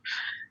FIFA,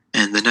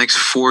 and the next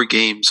 4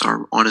 games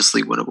are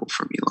honestly winnable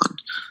for Milan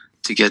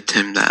to get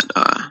him that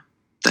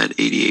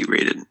 88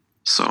 rated.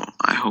 So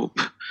I hope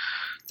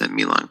that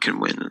Milan can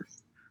win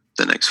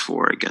the next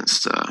 4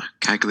 against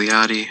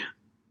Cagliari,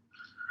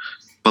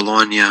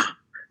 Bologna,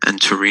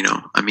 and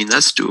Torino.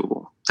 That's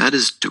doable. That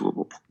is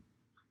doable.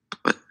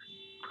 But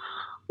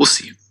we'll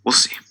see.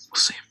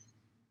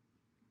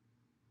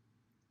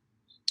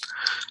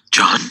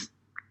 John,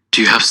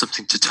 do you have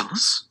something to tell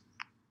us?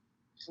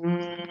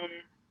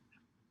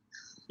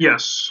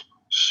 Yes.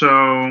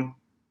 So,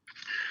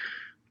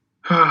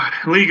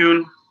 Ligue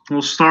 1,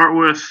 we'll start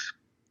with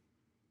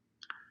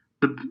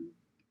the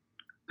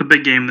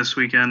big game this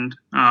weekend.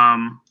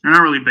 Not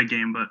really a big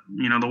game, but,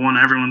 the one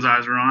everyone's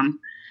eyes are on.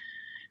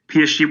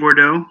 PSG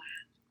Bordeaux.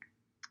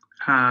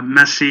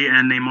 Messi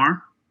and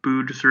Neymar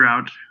booed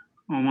throughout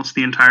almost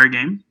the entire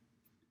game.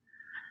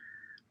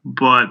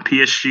 But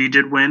PSG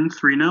did win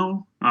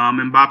 3-0.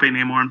 Mbappe,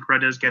 Neymar, and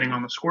Paredes getting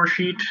on the score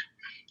sheet.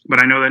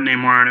 But I know that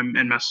Neymar and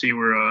Messi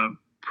were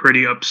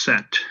pretty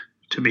upset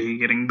to be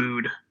getting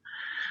booed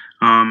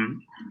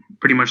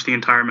pretty much the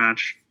entire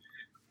match.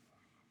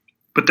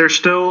 But they're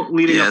still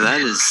leading up. Yeah,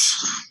 that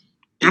is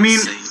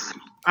insane.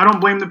 I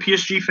don't blame the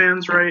PSG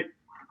fans, right?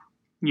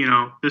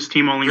 This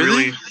team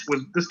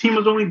this team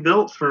was only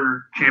built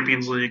for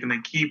Champions League, and they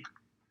keep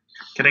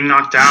getting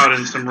knocked out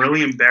in some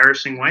really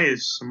embarrassing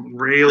ways. Some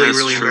really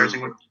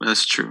embarrassing ways.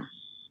 That's true.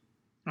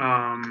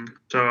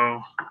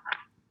 So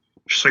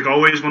just like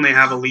always when they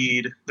have a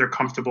lead, they're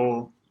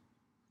comfortable.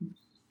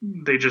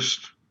 They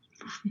just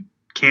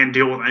can't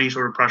deal with any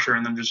sort of pressure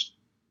and then just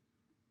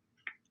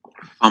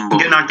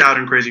get knocked out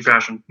in crazy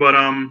fashion. But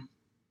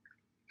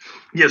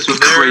yeah, so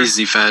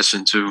crazy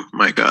fashion too.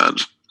 My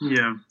God.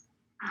 Yeah.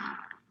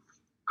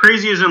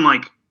 Crazy as in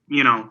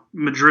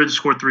Madrid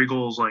scored 3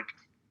 goals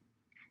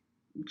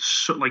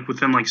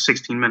within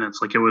 16 minutes.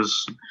 It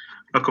was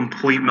a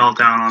complete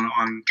meltdown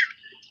on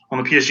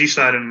the PSG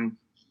side and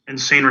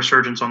insane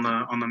resurgence on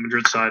the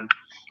Madrid side.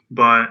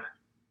 But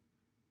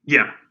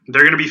yeah,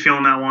 they're going to be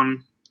feeling that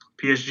one.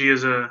 PSG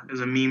is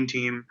a meme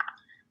team,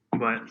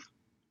 but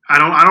I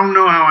don't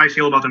know how I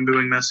feel about them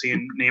booing Messi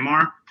and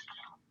Neymar.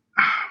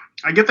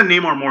 I get the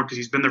Neymar more because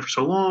he's been there for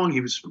so long.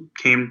 He was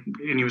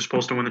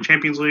supposed to win the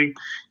Champions League.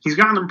 He's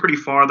gotten them pretty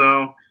far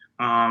though,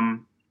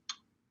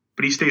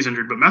 but he stays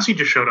injured. But Messi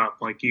just showed up,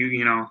 like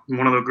you know,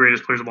 one of the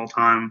greatest players of all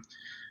time.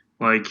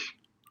 Like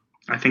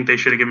I think they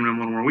should have given him a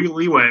little more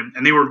leeway,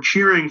 and they were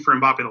cheering for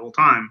Mbappe the whole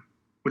time,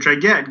 which I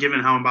get given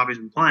how Mbappe's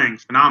been playing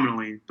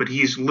phenomenally. But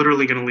he's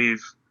literally going to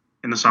leave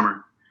in the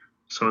summer,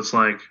 so it's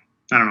like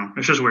I don't know.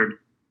 It's just weird.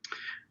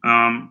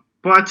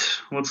 But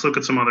let's look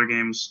at some other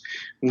games.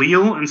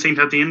 Lille and Saint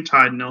Etienne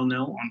tied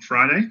 0-0 on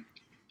Friday.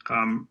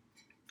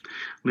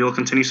 Lille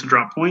continues to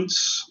drop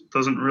points.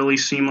 Doesn't really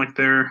seem like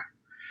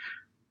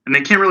and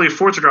they can't really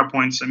afford to drop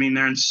points. I mean,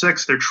 they're in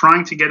 6th. They're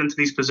trying to get into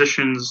these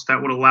positions that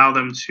would allow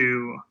them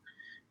to,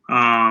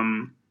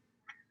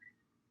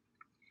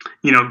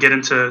 get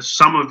into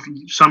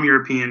some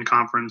European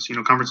conference,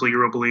 Conference League,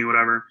 Europa League,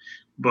 whatever.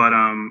 But,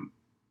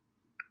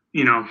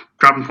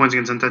 dropping points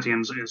against Saint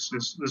Etienne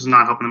is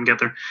not helping them get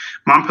there.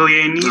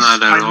 Montpellier and Nice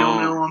tied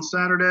 0-0 on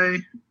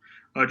Saturday.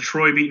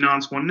 Troyes beat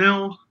Nantes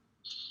 1-0.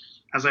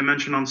 As I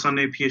mentioned on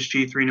Sunday,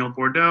 PSG 3-0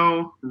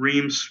 Bordeaux.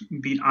 Reims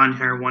beat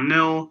Angers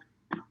 1-0.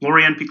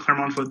 Lorient beat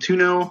Clermont-Foot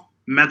 2-0.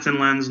 Metz and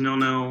Lens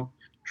 0-0.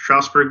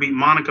 Strasbourg beat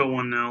Monaco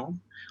 1-0.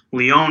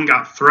 Lyon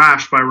got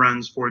thrashed by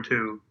Rennes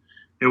 4-2.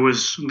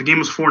 The game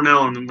was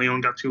 4-0 and then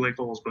Lyon got 2 late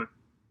goals, but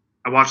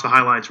I watched the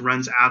highlights.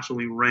 Rennes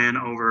absolutely ran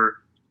over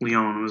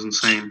Lyon. It was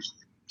insane.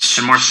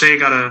 And Marseille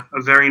got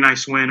a very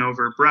nice win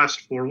over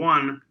Brest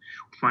 4-1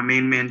 with my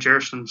main man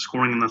Gerson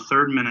scoring in the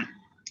 3rd minute.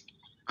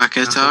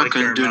 Paquetá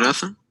couldn't do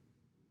nothing?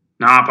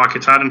 Nah,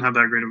 Paquetá didn't have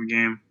that great of a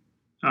game.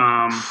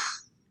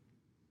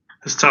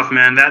 It's tough,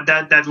 man.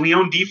 That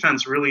Lyon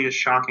defense really is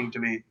shocking to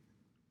me.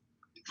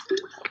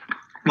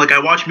 Like, I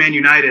watch Man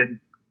United,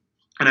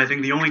 and I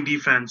think the only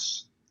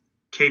defense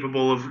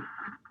capable of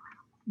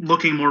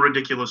looking more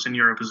ridiculous in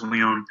Europe is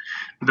Lyon.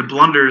 The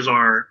blunders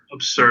are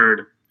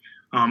absurd.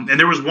 And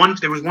there was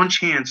one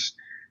chance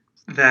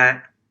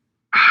that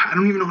I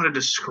don't even know how to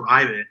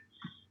describe it.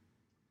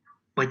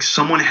 Like,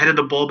 someone headed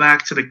the ball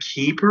back to the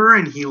keeper,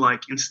 and he,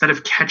 like, instead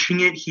of catching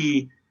it,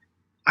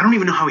 I don't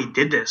even know how he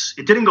did this.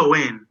 It didn't go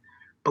in,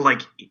 but,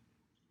 like,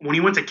 when he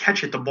went to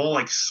catch it, the ball,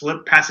 like,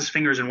 slipped past his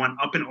fingers and went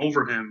up and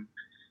over him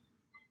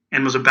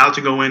and was about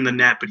to go in the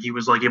net, but he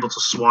was, like, able to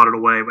swat it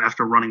away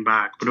after running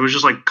back. But it was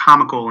just, like,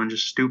 comical and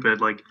just stupid.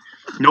 Like,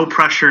 no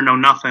pressure, no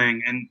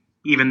nothing, and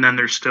even then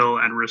they're still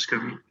at risk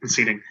of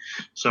conceding.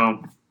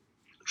 So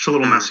it's a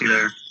little messy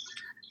there.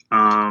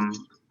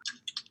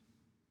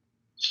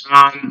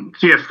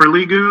 For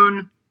Ligue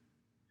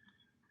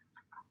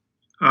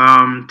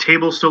 1,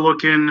 table's still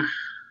looking,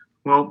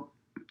 well,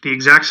 the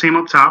exact same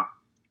up top.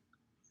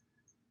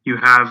 You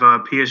have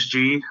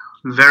PSG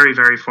very,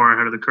 very far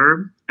ahead of the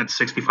curve at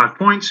 65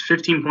 points,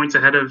 15 points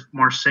ahead of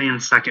Marseille in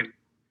 2nd.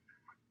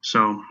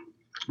 So,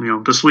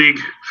 this league,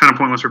 kind of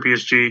pointless for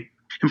PSG.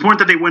 Important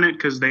that they win it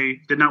because they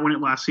did not win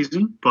it last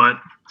season, but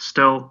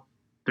still,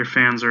 their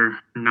fans are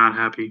not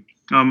happy.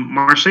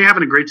 Marseille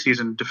having a great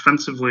season.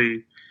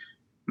 Defensively,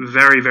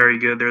 very, very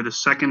good. They're the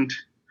second.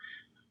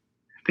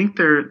 I think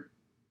they're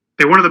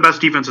one of the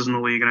best defenses in the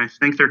league, and I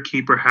think their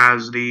keeper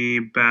has the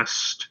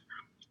best.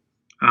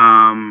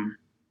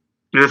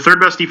 They're the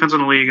 3rd best defense in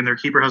the league, and their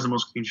keeper has the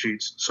most clean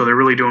sheets. So they're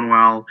really doing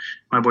well.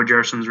 My boy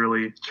Gerson's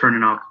really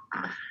turning up.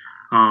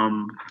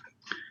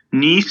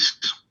 Nice,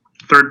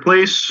 3rd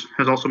place,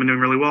 has also been doing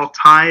really well,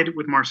 tied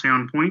with Marseille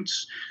on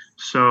points.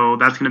 So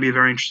that's going to be a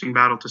very interesting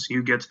battle to see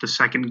who gets the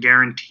 2nd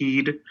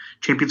guaranteed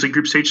Champions League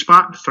group stage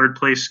spot. 3rd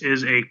place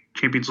is a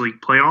Champions League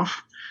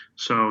playoff.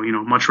 So,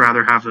 much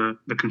rather have the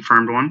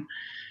confirmed one.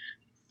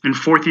 In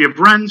 4th, you have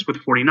Rennes with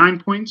 49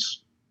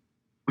 points,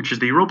 which is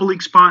the Europa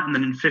League spot. And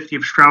then in 5th, you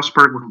have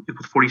Strasbourg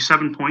with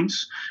 47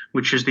 points,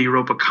 which is the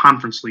Europa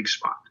Conference League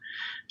spot.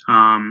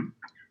 And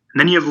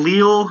then you have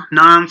Lille,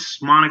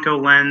 Nantes, Monaco,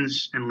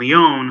 Lens, and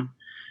Lyon,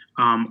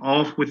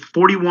 all with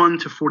 41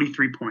 to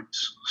 43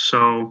 points.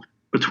 So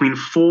between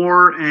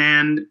 4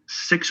 and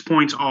 6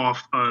 points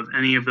off of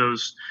any of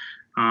those,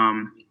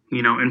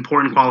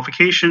 important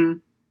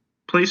qualification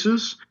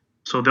places.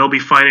 So they'll be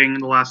fighting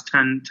the last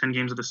 10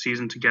 games of the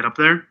season to get up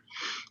there,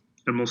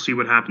 and we'll see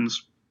what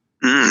happens.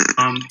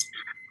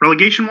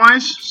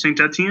 Relegation-wise, Saint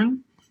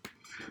Etienne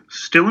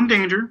still in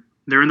danger.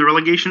 They're in the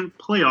relegation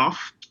playoff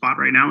spot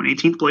right now in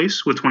 18th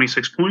place with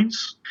 26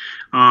 points.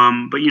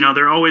 But,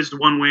 they're always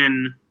one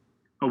win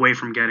away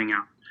from getting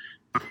out.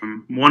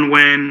 One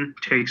win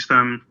takes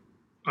them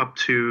up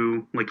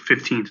to like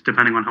 15th,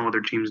 depending on how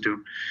other teams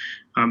do.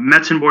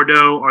 Metz and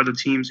Bordeaux are the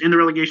teams in the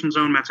relegation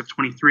zone. Metz have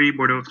 23,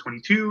 Bordeaux have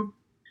 22.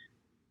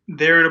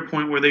 They're at a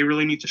point where they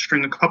really need to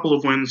string a couple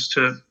of wins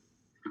to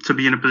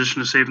be in a position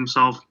to save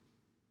themselves.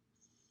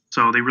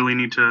 So they really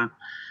need to,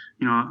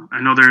 I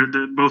know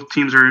both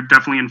teams are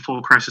definitely in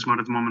full crisis mode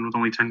at the moment with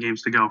only 10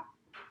 games to go.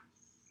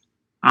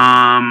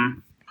 How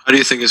do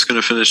you think it's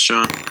going to finish,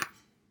 John?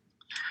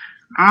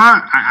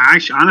 I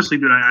honestly,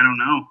 dude, I don't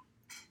know.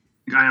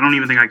 I don't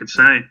even think I could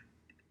say.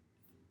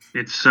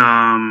 It's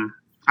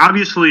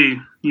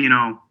obviously,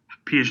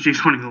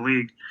 PSG's winning the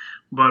league,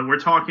 but we're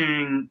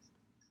talking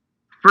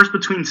first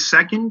between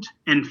second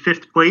and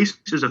fifth place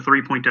is a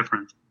 3-point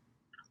difference,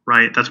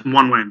 right? That's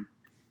one win.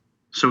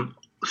 So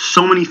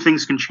many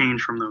things can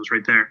change from those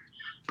right there.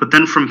 But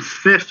then from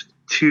fifth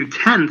to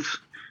 10th,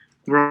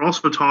 we're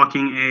also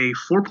talking a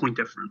 4-point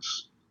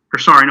difference. A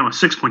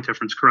 6-point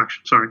difference,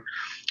 correction, sorry.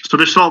 So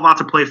there's still a lot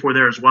to play for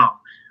there as well.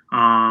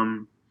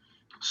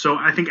 So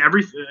I think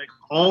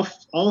all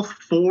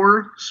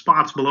 4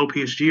 spots below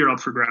PSG are up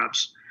for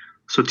grabs.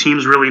 So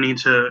teams really need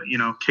to,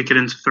 kick it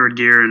into third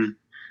gear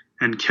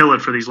and kill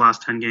it for these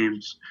last 10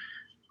 games.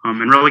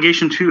 In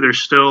relegation too, there's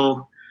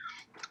still,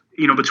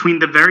 between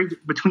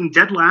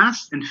dead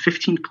last and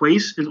 15th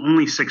place is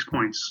only 6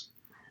 points,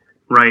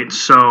 right?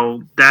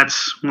 So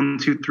that's 1,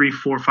 2, 3,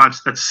 4, 5.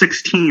 That's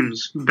 6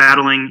 teams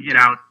battling it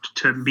out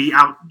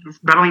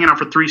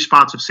for 3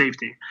 spots of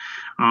safety.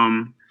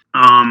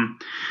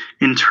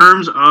 In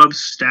terms of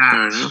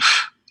stats,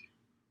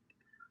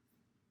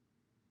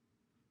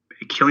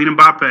 Kylian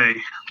Mbappe,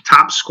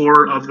 top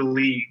scorer of the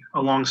league,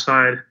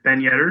 alongside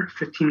Ben Yedder,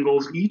 15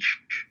 goals each.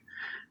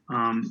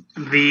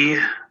 The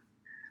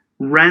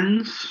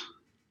Rennes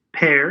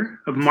pair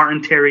of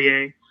Martin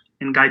Terrier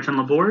and Gaëtan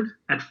Laborde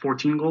at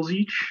 14 goals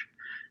each.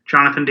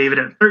 Jonathan David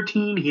at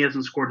 13. He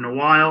hasn't scored in a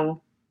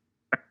while.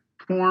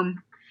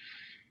 Form.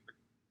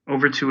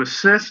 Over to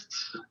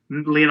assists,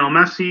 Lionel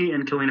Messi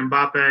and Kylian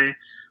Mbappe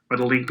are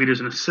the league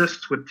leaders in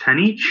assists with 10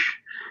 each.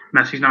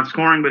 Messi's not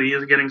scoring, but he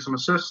is getting some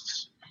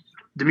assists.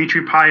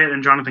 Dimitri Payet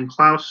and Jonathan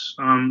Klaus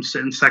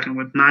sit in second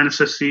with 9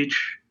 assists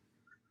each.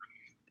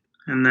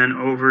 And then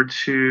over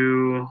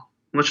to,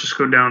 let's just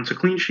go down to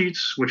clean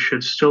sheets, which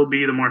should still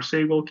be the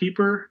Marseille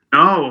goalkeeper.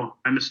 No,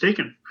 I'm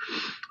mistaken.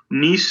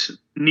 Nice's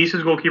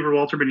goalkeeper,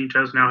 Walter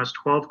Benitez, now has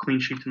 12 clean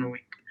sheets in the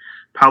league.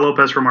 Pau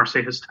Lopez for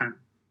Marseille has 10.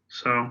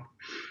 So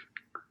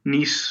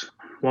Nice,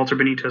 Walter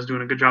Benitez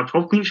doing a good job.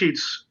 12 clean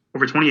sheets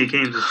over 28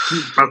 games is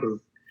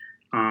impressive.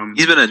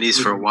 He's been at Nice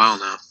for a while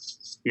now.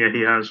 Yeah, he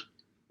has.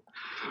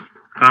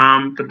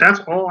 But that's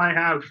all I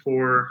have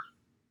for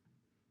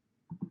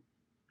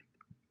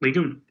Ligue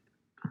 1.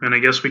 And I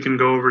guess we can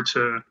go over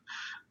to,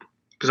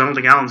 because I don't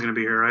think Alan's going to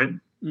be here, right?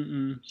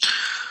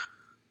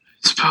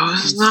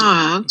 Suppose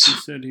not. He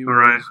said he all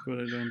was, right. but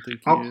I don't think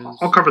he is.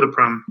 I'll cover the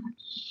Prem.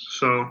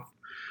 So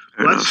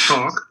Fair let's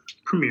enough. talk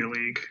Premier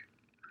League.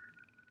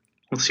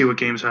 Let's see what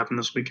games happen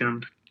this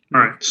weekend.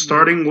 All right,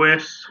 starting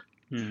with.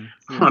 Yeah.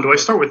 Do I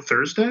start with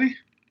Thursday?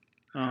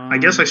 I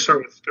guess I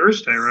start with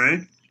Thursday,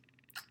 right?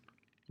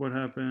 What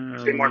happened?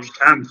 Thursday, March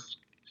 10th.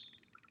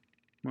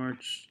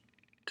 March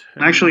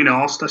 10th. Actually,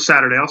 no,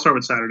 Saturday. I'll start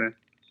with Saturday.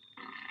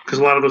 Because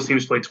a lot of those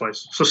teams play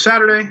twice. So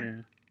Saturday,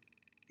 Yeah.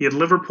 you had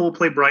Liverpool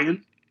play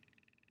Brighton.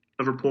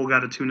 Liverpool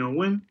got a 2-0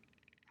 win.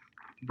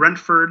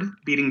 Brentford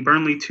beating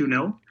Burnley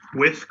 2-0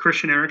 with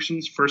Christian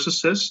Eriksen's first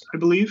assist, I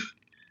believe,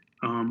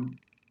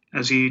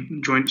 since he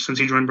joined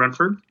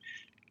Brentford.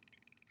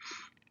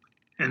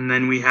 And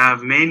then we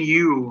have Man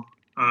U,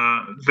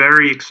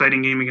 very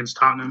exciting game against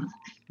Tottenham.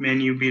 Man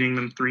U beating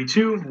them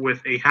 3-2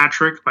 with a hat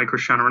trick by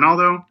Cristiano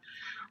Ronaldo.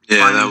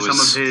 Yeah, Finding that was some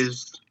of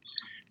his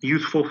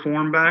youthful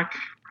form back.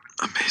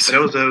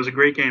 amazing. That was a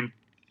great game.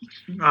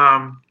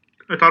 I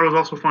thought it was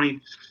also funny.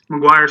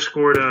 Maguire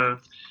scored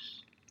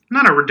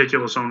not a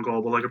ridiculous own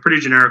goal, but like a pretty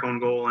generic own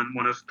goal, and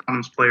one of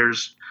Tottenham's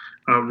players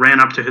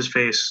ran up to his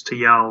face to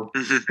yell,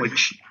 like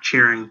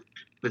cheering.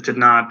 That did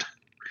not,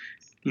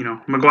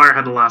 Maguire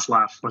had the last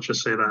laugh. Let's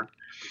just say that.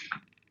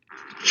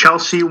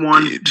 Chelsea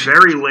won Indeed.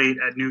 very late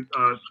at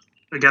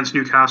against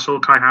Newcastle.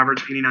 Kai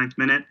Havertz, 89th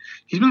minute.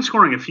 He's been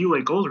scoring a few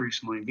late goals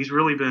recently. He's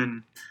really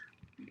been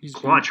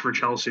clutch for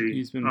Chelsea.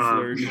 He's been these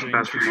flourishing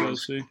past for few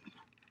months. Chelsea.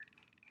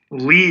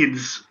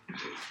 Leeds,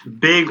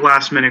 big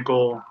last-minute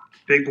goal.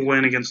 Big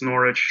win against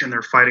Norwich in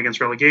their fight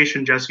against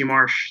relegation. Jesse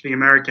Marsh, the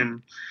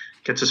American,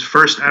 gets his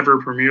first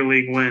ever Premier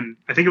League win.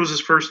 I think it was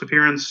his first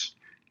appearance,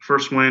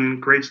 first win.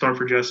 Great start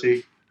for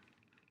Jesse.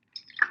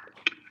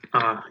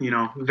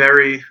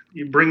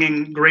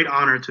 Bringing great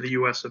honor to the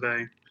US of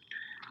A.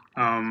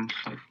 I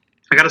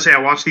got to say, I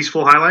watched these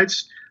full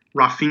highlights.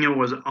 Rafinha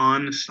was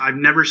I've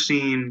never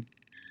seen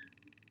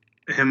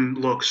him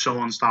look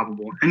so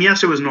unstoppable. And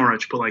yes, it was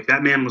Norwich, but like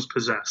that man was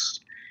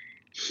possessed.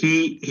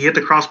 He hit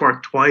the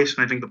crossbar twice,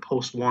 and I think the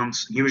post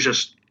once. He was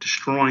just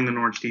destroying the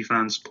Norwich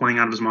defense, playing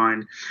out of his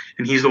mind.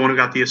 And he's the one who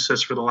got the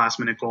assist for the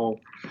last-minute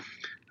goal.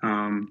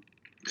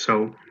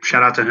 So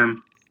shout out to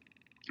him.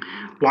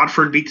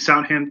 Watford beat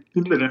Southampton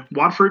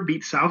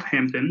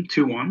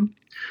 2-1.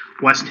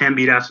 West Ham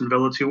beat Aston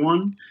Villa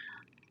 2-1.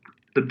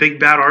 The big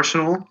bad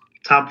Arsenal,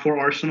 top 4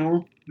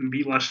 Arsenal,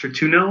 beat Leicester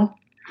 2-0.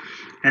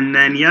 And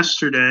then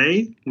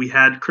yesterday, we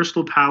had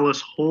Crystal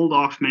Palace hold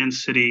off Man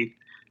City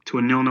to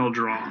a 0-0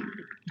 draw.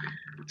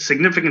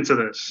 Significance of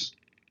this.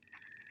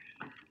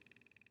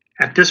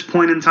 At this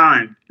point in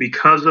time,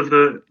 because of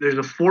there's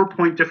a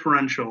 4-point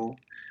differential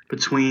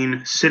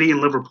between City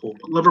and Liverpool.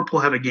 But Liverpool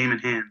have a game in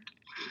hand.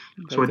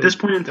 So at this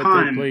point in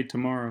time, they play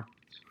tomorrow.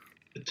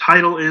 the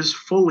title is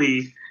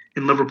fully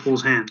in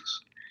Liverpool's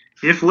hands.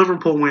 If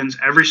Liverpool wins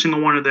every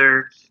single one of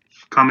their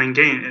coming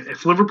games,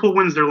 if Liverpool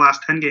wins their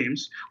last 10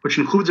 games, which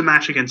includes a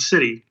match against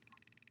City,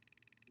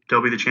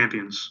 they'll be the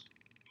champions.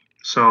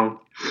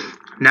 So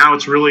now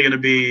it's really going to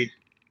be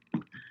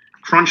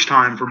crunch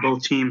time for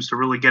both teams to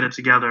really get it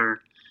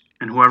together,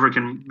 and whoever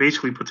can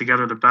basically put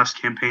together the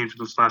best campaign for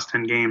those last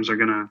 10 games are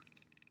going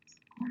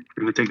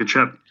to take the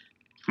chip.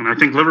 And I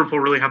think Liverpool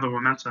really have the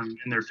momentum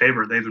in their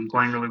favor. They've been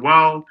playing really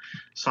well.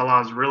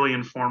 Salah's really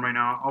in form right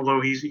now, although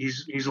he's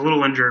a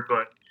little injured.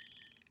 But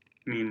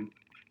I mean,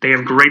 they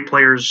have great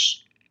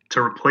players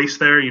to replace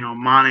there.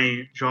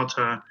 Mane,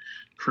 Jota,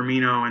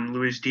 Firmino, and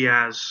Luis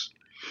Diaz.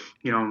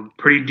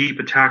 Pretty deep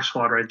attack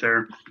squad right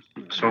there.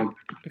 So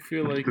I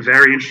feel like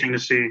very interesting to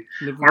see.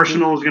 Liverpool,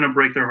 Arsenal is going to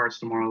break their hearts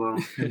tomorrow,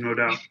 though, no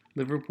doubt.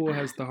 Liverpool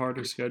has the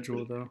harder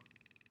schedule, though,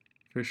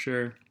 for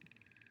sure.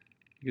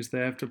 Because they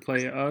have to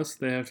play us,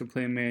 they have to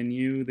play Man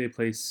U, they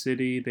play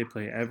City, they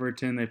play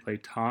Everton, they play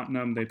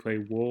Tottenham, they play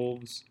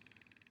Wolves,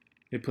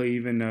 they play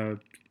even a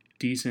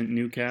decent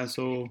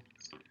Newcastle.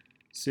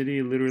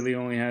 City literally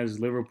only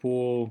has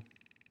Liverpool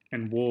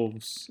and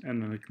Wolves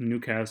and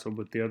Newcastle,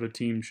 but the other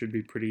team should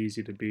be pretty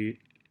easy to beat.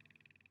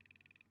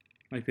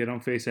 Like, they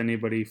don't face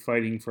anybody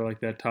fighting for like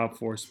that top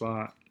 4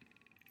 spot.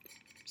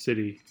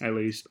 City, at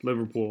least.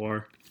 Liverpool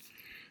are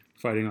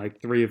fighting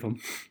like 3 of them.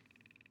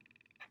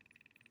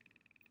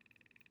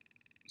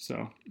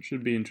 So, it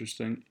should be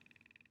interesting.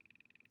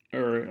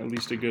 Or at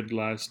least a good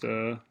last,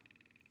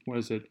 what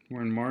is it?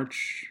 We're in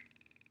March,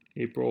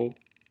 April.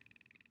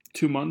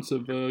 2 months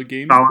of games,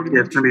 pretty much. It's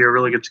going to be a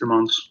really good 2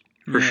 months,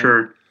 for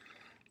sure.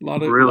 A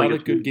lot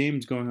of good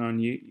games going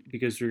on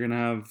because you're going to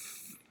have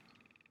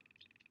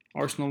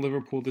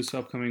Arsenal-Liverpool this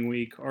upcoming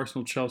week.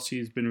 Arsenal-Chelsea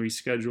has been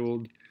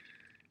rescheduled.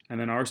 And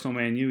then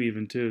Arsenal-Man U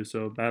even, too.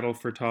 So, battle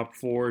for top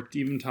 4,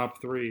 even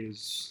top 3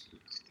 is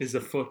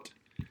afoot.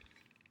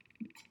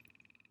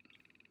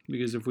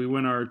 Because if we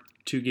win our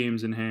 2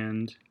 games in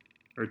hand,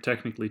 or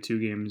technically 2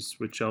 games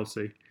with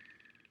Chelsea,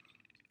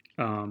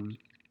 or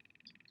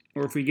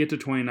if we get to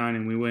 29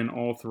 and we win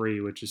all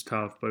 3, which is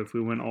tough, but if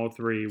we win all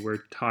 3, we're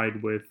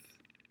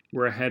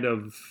ahead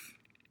of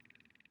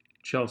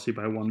Chelsea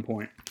by 1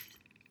 point.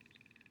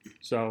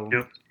 So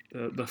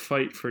the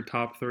fight for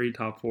top 3,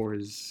 top 4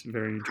 is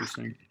very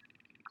interesting.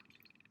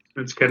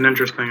 It's getting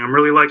interesting. I'm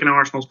really liking how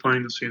Arsenal's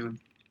playing this season.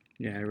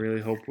 Yeah, I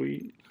really hope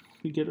we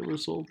get a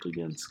result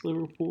against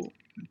Liverpool.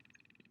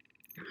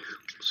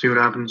 See what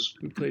happens.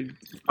 We played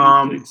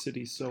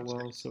City so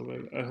well, so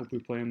I hope we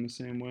play them the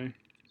same way.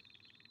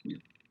 You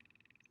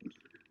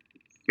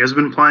guys have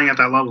been playing at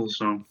that level,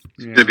 so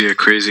it's gonna be a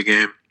crazy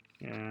game.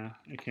 Yeah,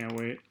 I can't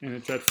wait. And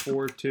it's at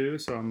 4 too,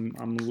 so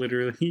I'm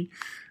literally,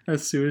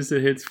 as soon as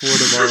it hits 4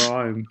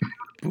 tomorrow, I'm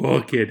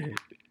booking it.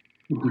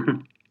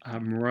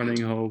 I'm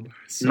running home.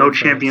 So no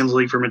fast. Champions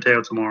League for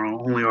Matteo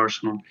tomorrow. Only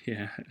Arsenal.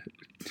 Yeah.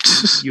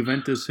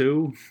 Juventus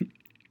who?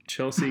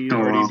 Chelsea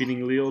already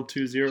beating Lille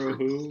 2-0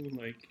 who?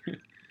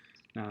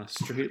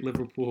 Straight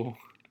Liverpool,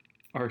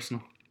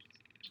 Arsenal.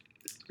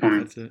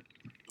 That's it.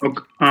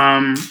 Okay.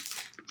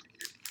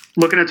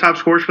 Looking at top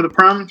scores for the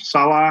Prem,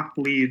 Salah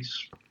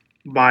leads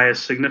by a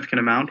significant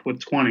amount with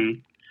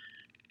 20.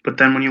 But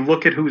then when you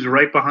look at who's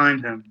right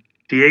behind him,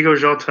 Diego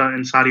Jota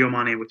and Sadio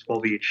Mane with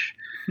 12 each.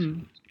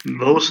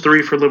 Those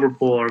 3 for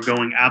Liverpool are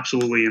going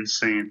absolutely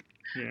insane.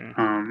 Yeah.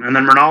 And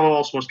then Ronaldo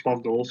also has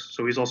 12 goals,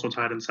 so he's also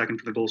tied in second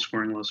for the goal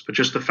scoring list. But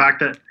just the fact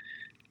that,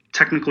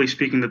 technically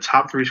speaking, the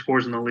top 3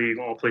 scorers in the league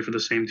all play for the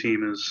same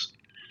team is,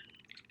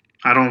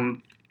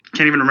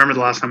 can't even remember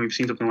the last time we've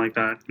seen something like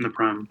that in the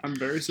Prem. I'm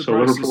very surprised.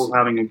 So Liverpool's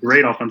having a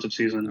great offensive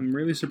season. I'm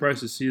really surprised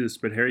to see this,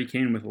 but Harry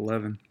Kane with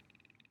 11.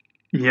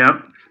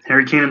 Yep.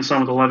 Harry Kane and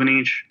Son with 11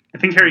 each. I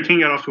think Harry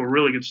Kane got off to a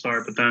really good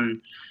start, but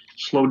then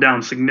slowed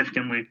down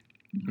significantly.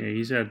 Yeah,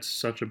 he's had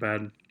such a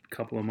bad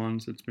couple of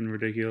months. It's been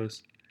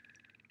ridiculous.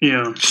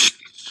 Yeah.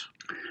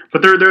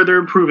 But they're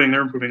improving.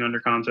 They're improving under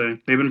Conte.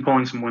 They've been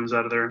pulling some wins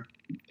out of their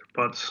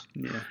butts.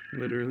 Yeah,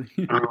 literally.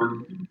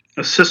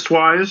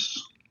 Assist-wise,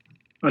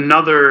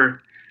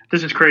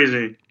 this is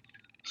crazy.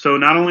 So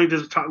not only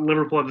does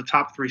Liverpool have the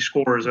top 3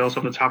 scorers, they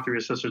also have the top 3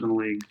 assisters in the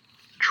league.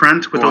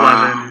 Trent with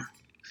 11,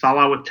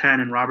 Salah with 10,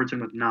 and Robertson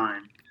with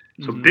 9.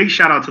 So big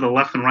shout out to the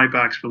left and right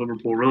backs for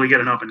Liverpool, really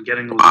getting up and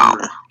getting those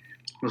numbers.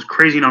 Those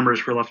crazy numbers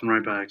for left and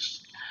right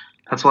backs.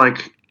 That's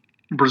like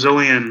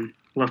Brazilian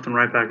left and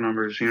right back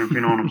numbers, if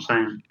you know what I'm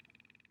saying.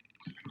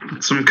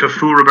 Some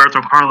Cafu,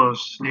 Roberto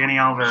Carlos, Dani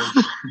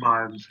Alves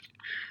vibes.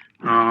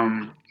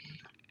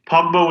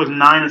 Pogba with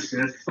 9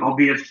 assists,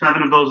 albeit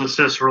 7 of those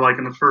assists were like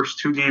in the first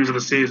 2 games of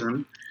the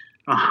season.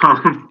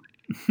 And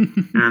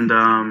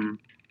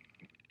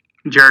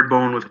Jared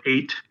Bowen with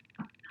 8.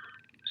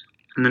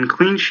 And then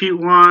clean sheet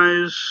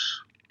wise,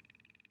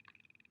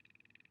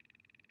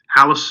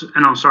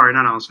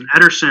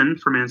 Ederson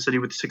for Man City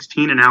with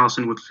 16 and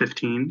Alisson with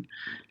 15.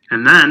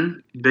 And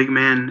then big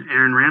man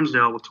Aaron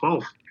Ramsdale with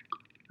 12.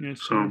 Yes,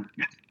 so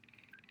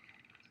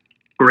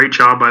great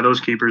job by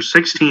those keepers.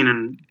 16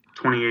 and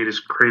 28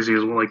 is crazy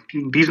as well. Like,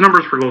 these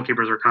numbers for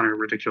goalkeepers are kind of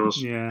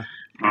ridiculous. Yeah.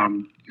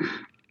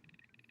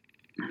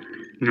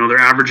 They're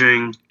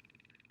averaging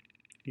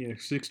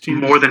 16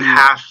 more than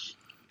half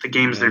the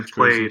games Yeah, they've that's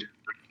crazy.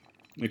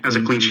 played as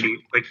a clean sheet.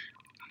 Like,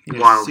 Yeah,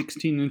 wild.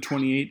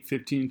 16-28,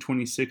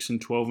 15-26,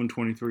 and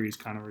 12-23 is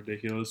kind of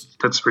ridiculous.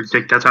 That's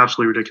ridiculous. That's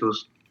absolutely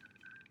ridiculous.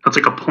 That's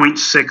like a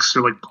 0.6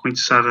 or like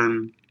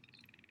 0.7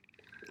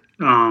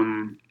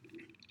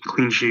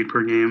 clean sheet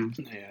per game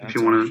Yeah, if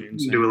you want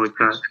to do it like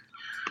that,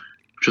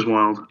 which is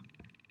wild.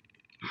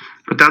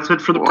 But that's it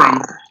for the Wow.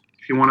 Prem.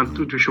 If you want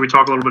to, should we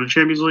talk a little bit of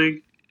Champions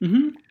League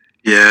Mm-hmm.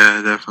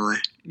 Yeah, definitely.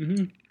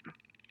 Mm-hmm.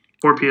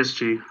 or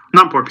PSG?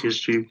 Not poor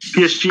PSG.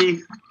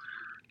 PSG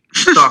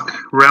suck.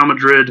 Real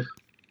Madrid.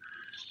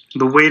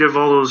 The weight of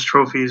all those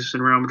trophies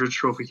in Real Madrid's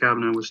trophy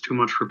cabinet was too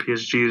much for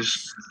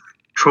PSG's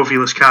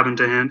trophyless cabinet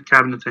to handle.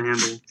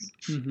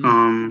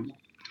 Mm-hmm.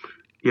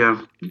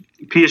 Yeah,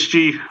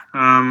 PSG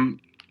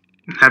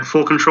had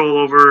full control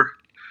over,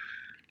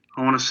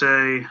 I want to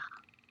say,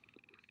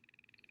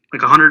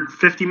 like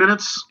 150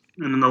 minutes,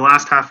 and then the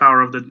last half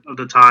hour of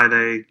the tie,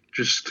 they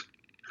just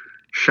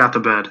shot the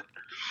bed.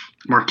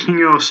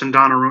 Marquinhos and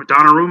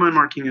Donnarumma and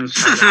Marquinhos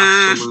had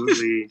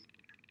absolutely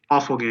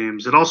awful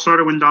games. It all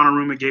started when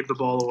Donnarumma gave the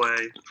ball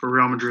away for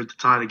Real Madrid to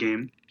tie the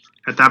game.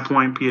 At that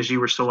point, PSG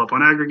were still up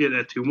on aggregate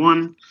at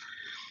 2-1.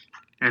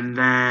 And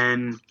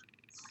then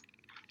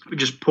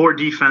just poor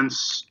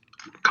defense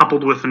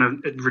coupled with a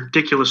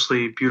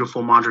ridiculously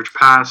beautiful Modric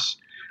pass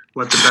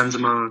led to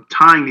Benzema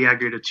tying the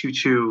aggregate at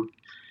 2-2.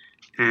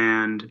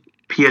 And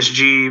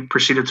PSG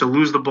proceeded to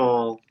lose the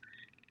ball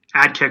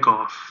at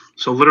kickoff.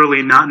 So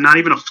literally not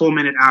even a full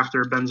minute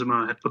after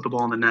Benzema had put the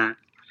ball in the net,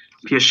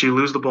 PSG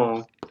lose the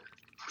ball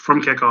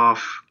from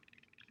kickoff.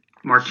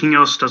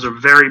 Marquinhos does a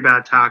very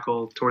bad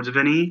tackle towards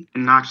Vinny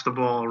and knocks the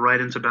ball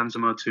right into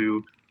Benzema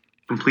to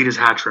complete his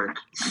hat trick.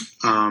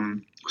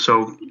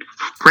 So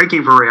great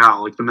game for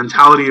Real. Like the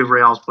mentality of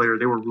Real's players,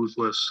 they were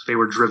ruthless. They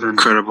were driven.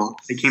 Incredible.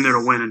 They came there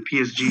to win, and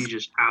PSG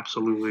just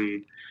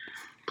absolutely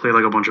played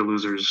like a bunch of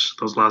losers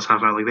those last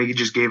half hour. Like they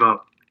just gave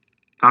up.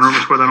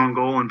 Donnarumma scored that own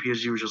goal, and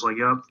PSG was just like,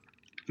 "Yep,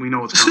 we know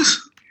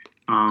what's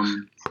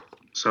coming."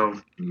 So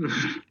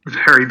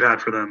very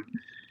bad for them.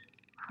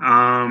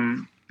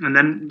 And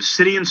then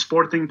City and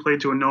Sporting played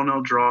to a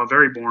 0-0 draw.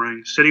 Very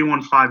boring. City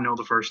won 5-0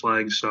 the first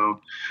leg,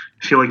 so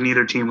I feel like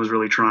neither team was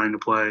really trying to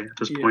play at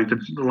this point.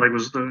 The leg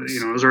was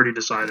it was already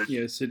decided.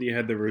 Yeah, City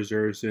had the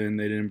reserves in.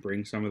 They didn't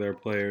bring some of their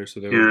players, so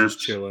they were just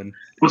chilling.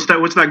 What's that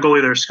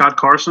goalie there? Scott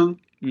Carson?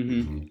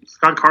 Mm-hmm.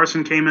 Scott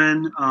Carson came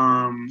in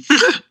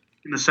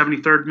the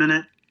 73rd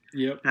minute.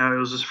 Yep. It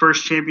was his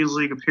first Champions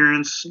League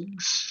appearance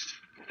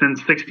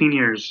since 16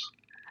 years.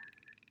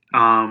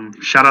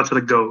 Shout out to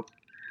the GOAT.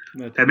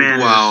 That man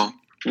Wow.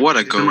 What a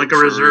he's goat. been like a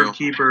for reserve real.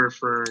 keeper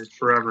for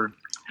forever.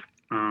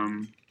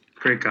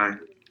 Great guy.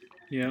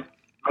 Yeah.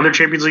 Other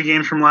Champions League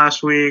games from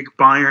last week,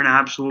 Bayern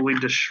absolutely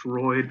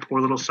destroyed poor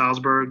little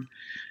Salzburg.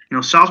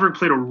 Salzburg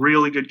played a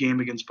really good game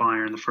against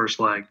Bayern in the first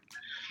leg.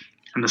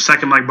 And the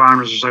second leg, Bayern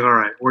was just like, all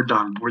right, we're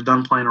done. We're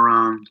done playing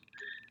around.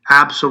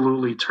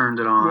 Absolutely turned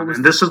it on.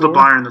 And this is the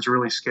Bayern that's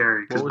really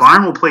scary. Because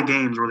Bayern will play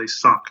games where they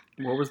suck.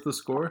 What was the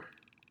score?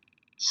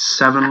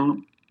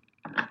 7.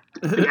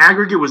 The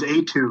aggregate was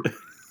 8-2.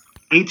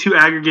 8-2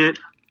 aggregate.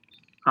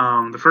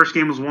 The first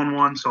game was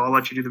 1-1, so I'll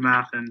let you do the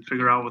math and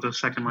figure out what the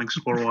second leg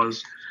score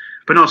was.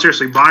 But no,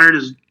 seriously, Bayern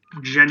is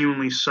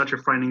genuinely such a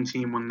frightening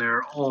team when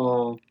they're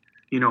all,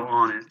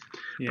 on it.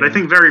 Yeah. But I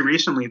think very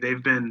recently they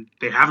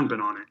haven't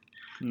been on it.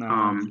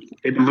 No.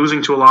 They've been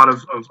losing to a lot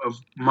of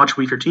much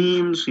weaker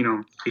teams.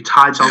 They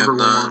tied Salzburg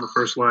 1-1 in the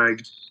first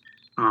leg.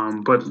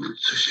 But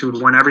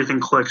when everything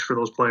clicks for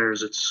those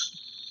players,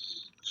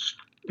 it's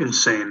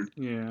insane.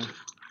 Yeah.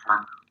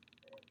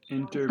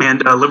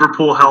 And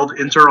Liverpool held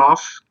Inter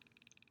off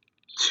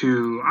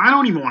to, I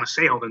don't even want to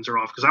say held Inter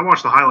off because I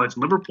watched the highlights.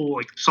 And Liverpool,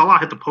 Salah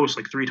hit the post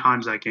 3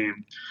 times that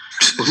game.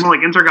 It was more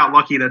like Inter got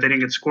lucky that they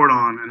didn't get scored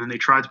on, and then they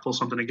tried to pull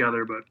something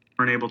together but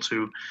weren't able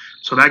to.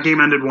 So that game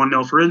ended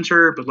 1-0 for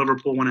Inter, but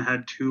Liverpool went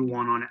ahead 2-1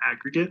 on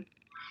aggregate.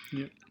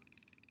 Yep.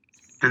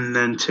 And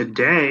then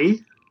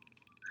today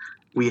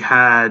we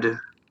had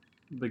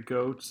the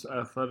GOATs,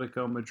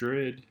 Atletico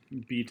Madrid,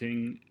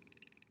 beating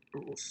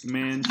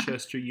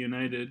Manchester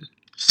United.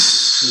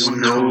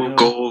 No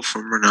goal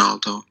from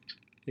Ronaldo.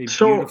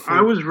 So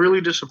I was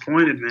really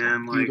disappointed,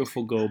 man.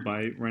 Beautiful goal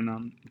by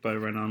Renan.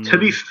 To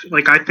be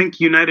I think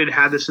United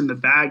had this in the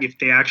bag if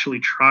they actually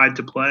tried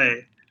to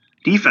play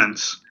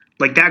defense.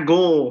 That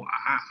goal,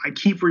 I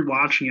keep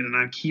rewatching it and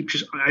I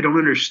don't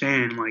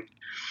understand.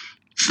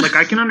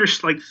 I can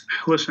understand.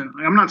 Listen,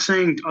 I'm not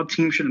saying a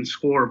team shouldn't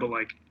score, but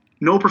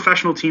no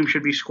professional team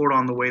should be scored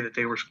on the way that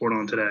they were scored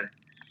on today.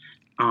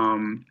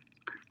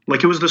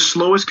 It was the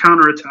slowest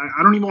counterattack.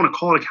 I don't even want to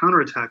call it a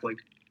counterattack.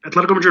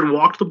 Atletico Madrid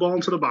walked the ball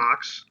into the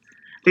box.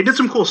 They did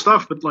some cool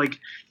stuff, but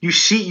you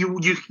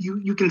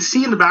can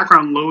see in the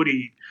background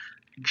Lodi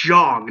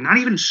jog, not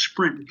even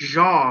sprint,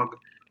 jog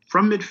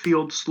from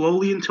midfield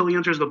slowly until he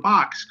enters the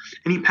box,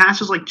 and he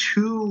passes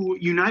 2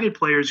 United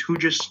players who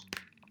just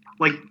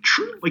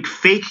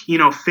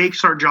fake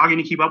start jogging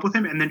to keep up with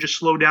him, and then just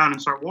slow down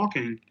and start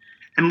walking.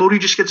 And Lodi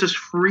just gets this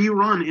free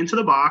run into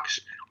the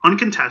box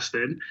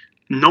uncontested.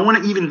 No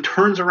one even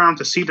turns around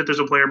to see that there's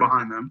a player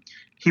behind them.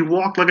 He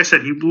walked, like I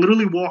said, he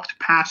literally walked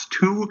past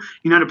two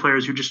United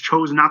players who just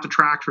chose not to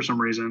track for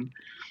some reason.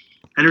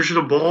 And there's just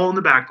a ball in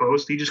the back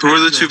post. He just Who are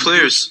the two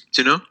players?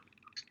 Do you know?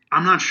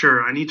 I'm not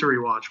sure. I need to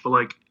rewatch, but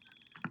like,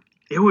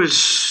 it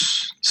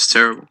was It's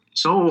terrible.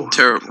 so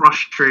Terrible.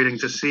 frustrating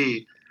to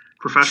see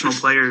professional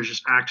players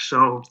just act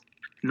so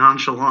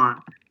nonchalant.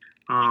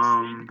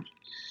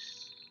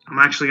 I'm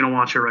actually gonna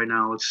watch it right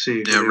now. Let's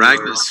see. Yeah,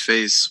 Ragnar's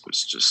face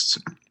was just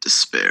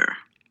despair.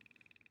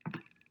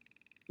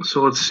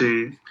 So let's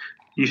see.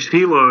 You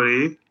see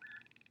Lodi.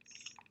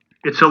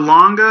 It's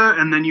Elanga,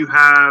 and then you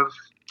have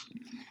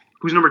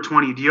who's number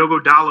 20, Diogo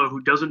Dalot,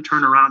 who doesn't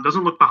turn around,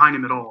 doesn't look behind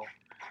him at all.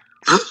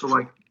 So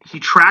like he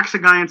tracks a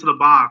guy into the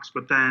box,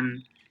 but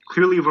then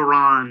clearly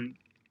Varane,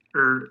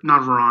 or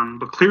not Varane,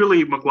 but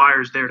clearly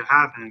Maguire's there to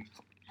have him,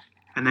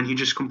 and then he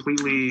just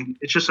completely.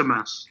 It's just a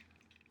mess.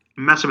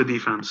 Mess of a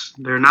defense.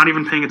 They're not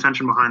even paying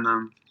attention behind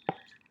them.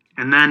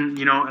 And then,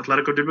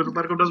 Atletico did what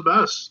Atletico does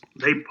best.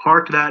 They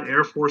parked that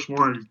Air Force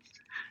One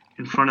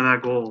in front of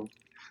that goal.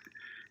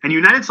 And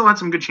United still had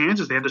some good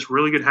chances. They had this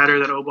really good header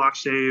that Oblak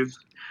saved.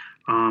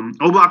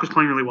 Oblak was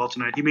playing really well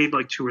tonight. He made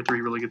like 2 or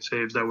 3 really good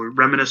saves that were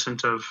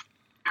reminiscent of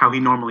how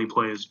he normally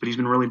plays. But he's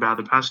been really bad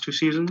the past 2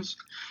 seasons.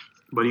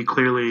 But he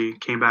clearly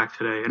came back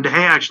today. And De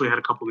Gea actually had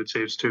a couple good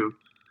saves too.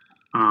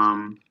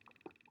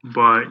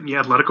 But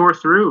yeah, Atletico are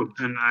through,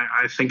 and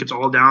I think it's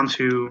all down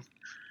to,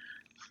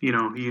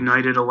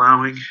 United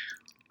allowing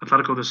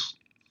Atletico this.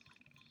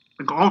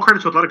 Like, all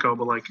credit to Atletico,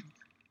 but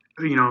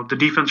the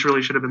defense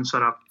really should have been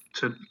set up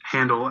to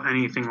handle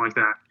anything like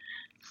that,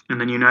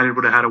 and then United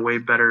would have had a way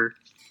better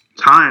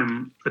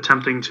time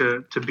attempting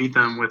to beat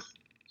them with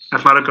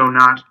Atletico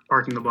not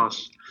parking the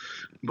bus.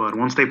 But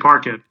once they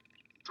park it,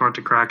 it's hard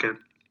to crack it.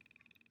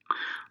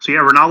 So yeah,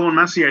 Ronaldo and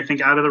Messi, I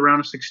think, out of the round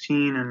of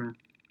 16 and.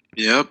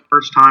 Yep.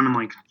 First time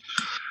in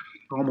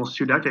almost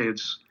 2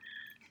 decades.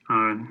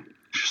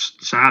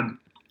 Just sad.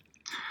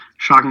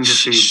 Shocking to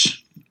see.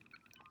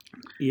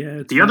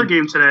 Yeah. The other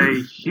game today,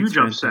 huge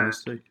upset.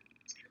 Fantastic.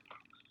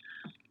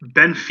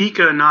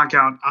 Benfica knock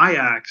out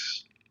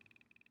Ajax.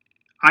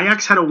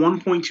 Ajax had a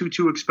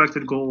 1.22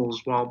 expected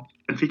goals, while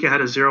Benfica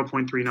had a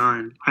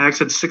 0.39. Ajax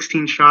had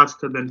 16 shots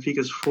to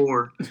Benfica's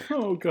 4.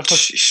 Oh, gosh.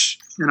 Sheesh.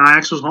 And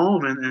Ajax was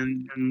home,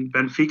 and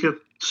Benfica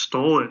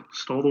stole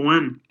the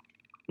win.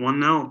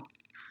 1-0,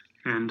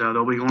 and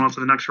they'll be going on to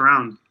the next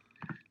round.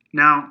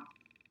 Now,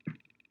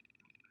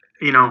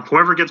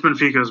 whoever gets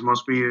Benfica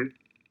must be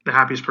the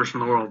happiest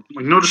person in the world.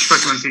 Like, no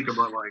disrespect to Benfica,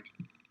 but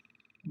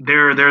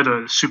they're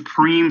the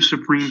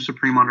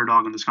supreme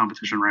underdog in this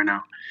competition right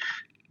now.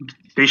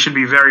 They should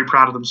be very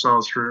proud of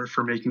themselves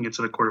for making it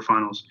to the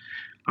quarterfinals.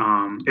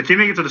 If they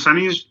make it to the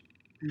semis,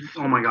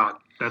 oh my God,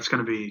 that's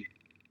going to be.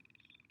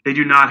 They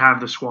do not have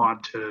the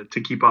squad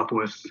to keep up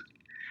with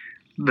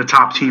the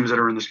top teams that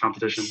are in this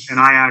competition. And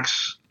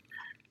Ajax,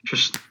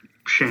 just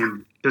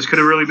shame. This could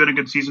have really been a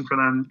good season for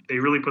them. They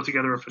really put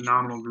together a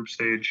phenomenal group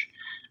stage.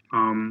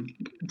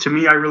 To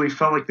me, I really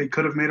felt like they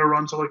could have made a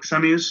run to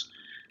semis,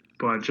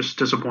 but just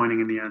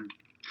disappointing in the end.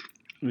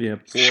 Yeah,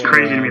 It's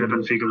crazy to me that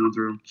Benfica went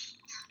through.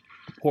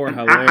 Poor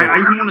Haller. I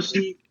even want to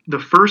see the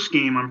first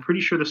game. I'm pretty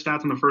sure the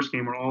stats in the first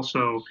game were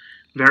also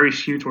very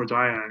skewed towards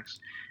Ajax.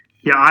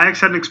 Yeah, Ajax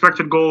had an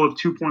expected goal of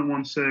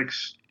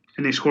 2.16.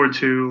 And they scored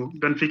 2.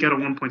 Benfica had a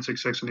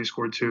 1.66 and they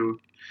scored 2.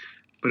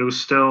 But it was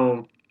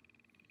still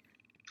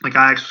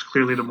Ajax was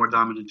clearly the more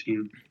dominant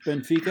team.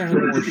 Benfica had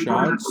more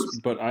shots,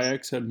 but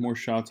Ajax had more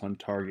shots on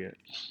target.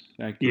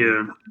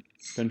 Yeah.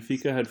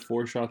 Benfica had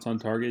 4 shots on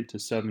target to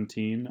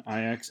 17.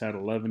 Ajax had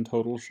 11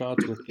 total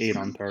shots with 8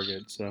 on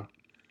target. So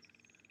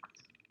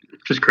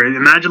just crazy.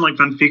 Imagine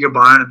Benfica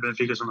buying and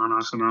Benfica's not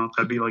knocks them out.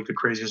 That'd be the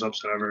craziest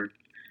upset ever.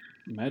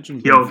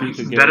 imagine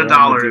Benfica bet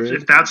 $1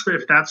 if that's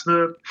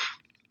the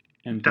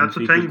and that's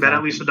the thing. Bet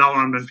at least $1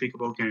 on Benfica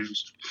both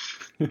games.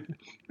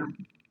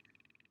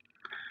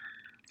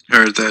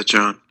 Heard that,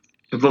 John.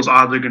 If those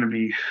odds are going to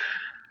be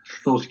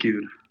so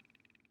skewed.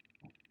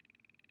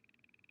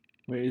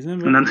 Wait, isn't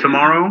it? And then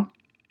tomorrow,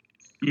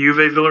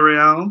 Juve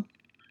Villarreal.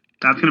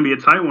 That's going to be a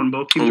tight one.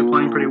 Both teams are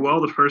playing pretty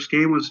well. The first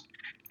game was,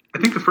 I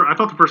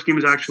thought the first game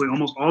was actually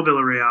almost all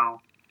Villarreal,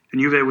 and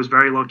Juve was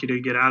very lucky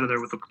to get out of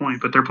there with a point.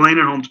 But they're playing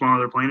at home tomorrow.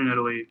 They're playing in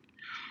Italy.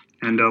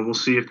 And we'll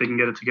see if they can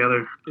get it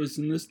together.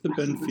 Isn't this the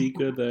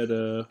Benfica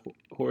that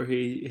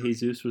Jorge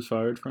Jesus was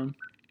fired from?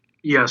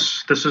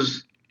 Yes, this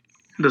is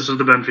the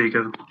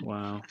Benfica.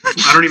 Wow.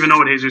 I don't even know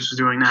what Jesus is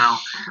doing now.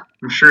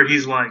 I'm sure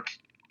he's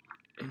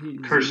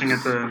cursing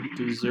at the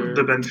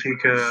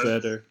Benfica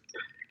better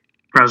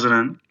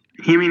president.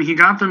 He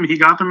got them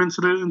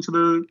into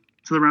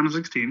the round of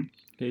 16.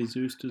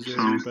 Jesus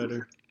deserves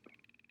better.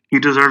 He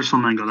deserves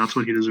Flamengo. That's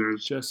what he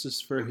deserves. Justice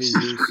for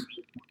Jesus.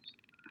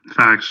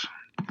 Facts.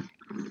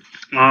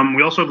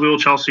 We also have Lille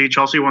Chelsea.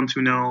 Chelsea won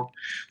 2-0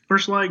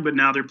 first leg, but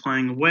now they're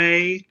playing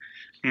away.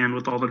 And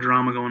with all the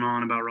drama going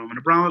on about Roman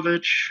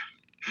Abramovich,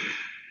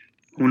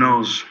 who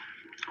knows?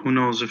 Who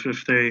knows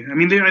if they...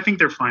 I think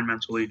they're fine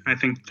mentally. I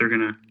think they're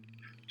going to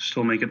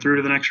still make it through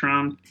to the next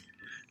round,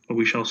 but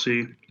we shall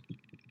see.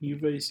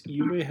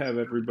 Juve have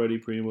everybody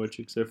pretty much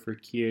except for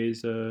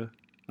Chiesa.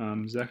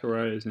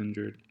 Zachariah is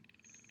injured.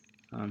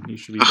 He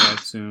should be back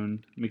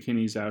soon.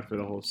 McKinney's out for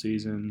the whole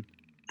season.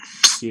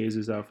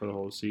 Chiesa's out for the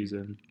whole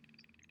season.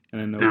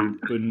 And I know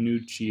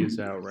Bonucci is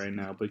out right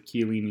now, but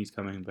Chiellini's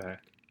coming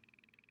back.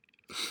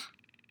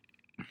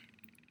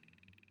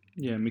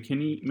 Yeah,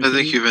 McKinney. I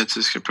think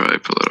Juventus could probably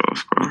pull it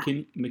off, bro.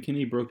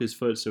 McKinney broke his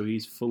foot, so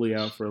he's fully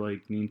out for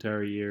like the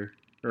entire year,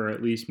 or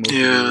at least most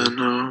Yeah, of the year.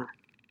 no.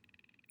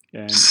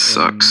 And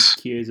Sucks.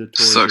 Chiesa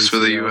tore Sucks for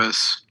the ACL.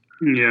 US.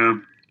 Yeah.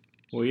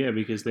 Well, yeah,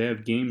 because they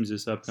have games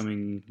this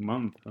upcoming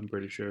month, I'm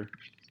pretty sure.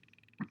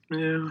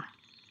 Yeah.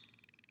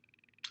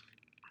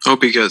 I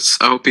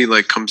hope he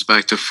like comes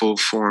back to full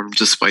form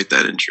despite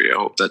that injury. I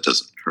hope that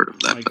doesn't hurt him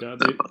My God,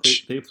 that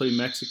much. they play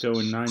Mexico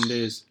in 9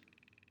 days.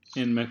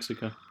 In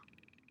Mexico.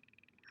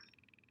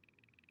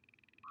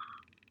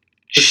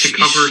 Just to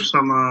cover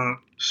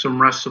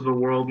some rest of the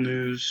world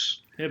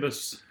news. Hit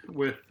us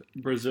with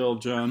Brazil,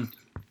 John.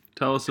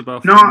 Tell us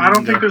about. No, I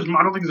don't think there's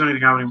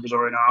anything happening in Brazil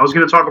right now. I was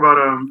going to talk about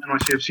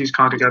NYCFC's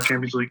CONCACAF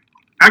Champions League.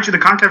 Actually,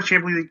 the CONCACAF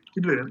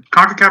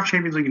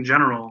Champions League in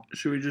general.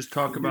 Should we just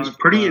talk about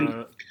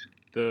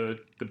the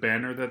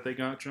banner that they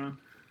got, John?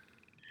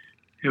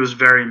 It was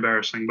very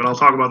embarrassing, but I'll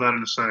talk about that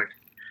in a sec.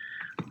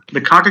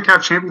 The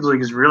CONCACAF Champions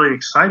League is really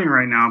exciting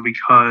right now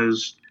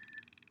because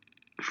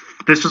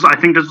I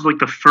think this is like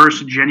the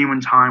first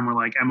genuine time where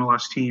like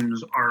MLS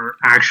teams are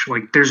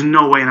actually like, there's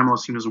no way an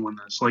MLS team doesn't win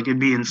this. Like, it'd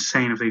be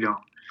insane if they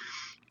don't.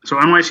 So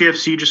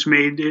NYCFC just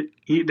made it.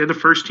 They're the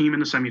first team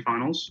in the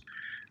semifinals.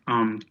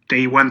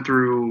 They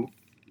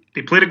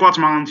played a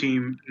Guatemalan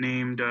team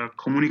named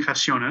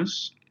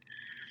Comunicaciones,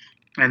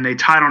 and they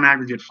tied on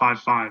aggregate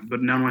 5-5.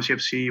 But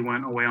NYCFC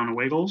went away on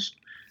away goals.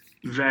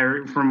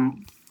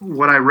 From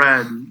what I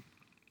read,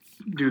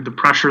 dude, the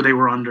pressure they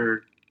were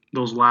under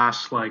those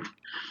last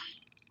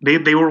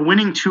they were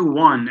winning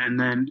 2-1, and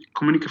then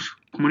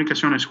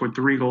Comunicaciones scored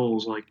 3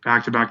 goals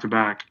back to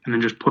back, and then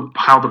just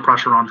piled the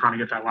pressure on trying to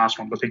get that last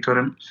one, but they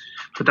couldn't.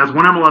 But that's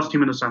one MLS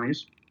team in the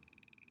semis.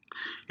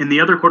 In the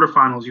other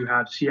quarterfinals, you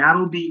had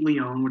Seattle beat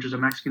Lyon, which is a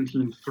Mexican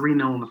team,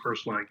 3-0 in the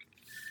first leg.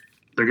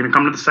 They're going to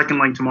come to the second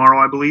leg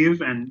tomorrow, I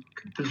believe, and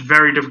it's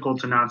very difficult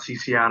to not see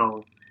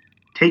Seattle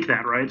take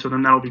that, right? So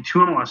then that'll be 2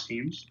 MLS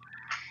teams.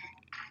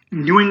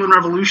 New England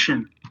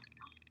Revolution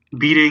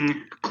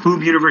beating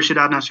Club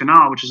Universidad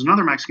Nacional, which is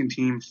another Mexican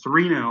team,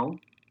 3-0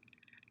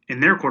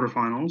 in their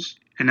quarterfinals.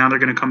 And now they're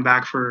going to come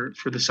back for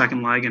the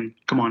second leg. And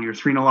come on, you're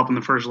 3-0 up in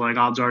the first leg.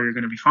 Odds are you're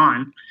going to be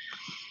fine.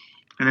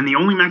 And then the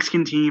only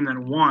Mexican team that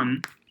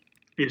won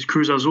is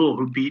Cruz Azul,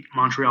 who beat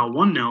Montreal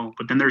 1-0.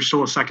 But then there's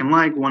still a second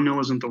leg. 1-0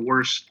 isn't the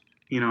worst,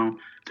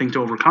 thing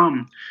to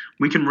overcome.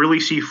 We can really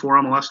see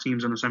 4 MLS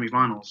teams in the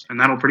semifinals, and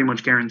that'll pretty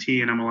much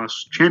guarantee an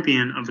MLS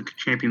champion of the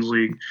Champions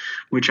League,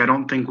 which I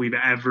don't think we've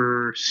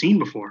ever seen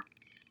before.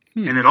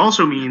 And it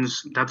also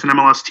means that's an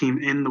MLS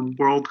team in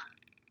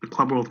the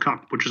Club World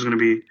Cup, which is going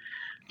to be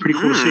pretty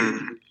cool to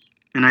see.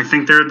 And I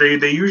think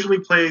they usually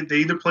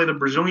either play the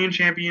Brazilian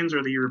champions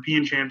or the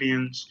European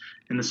champions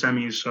in the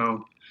semis.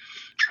 So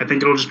I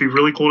think it'll just be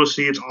really cool to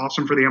see. It's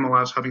awesome for the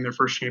MLS having their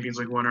first Champions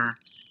League winner.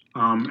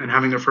 And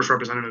having their first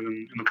representative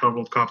in the Club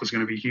World Cup is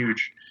going to be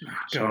huge. God,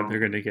 so, they're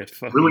going to get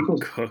fucking really cool.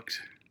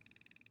 cooked.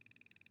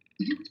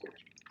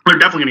 They're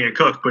definitely going to get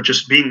cooked, but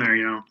just being there,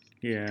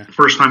 yeah,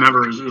 first time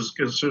ever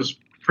is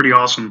pretty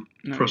awesome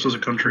for us as a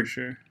country.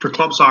 For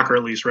club soccer,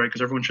 at least, right?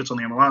 Because everyone shits on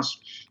the MLS,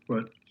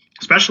 but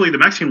especially the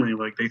Mexican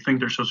League, they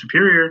think they're so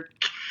superior.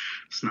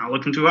 It's not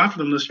looking too hot for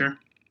them this year.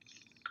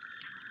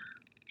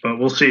 But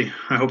we'll see.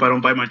 I hope I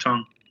don't bite my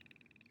tongue.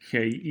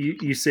 Yeah,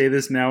 you say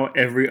this now,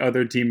 every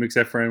other team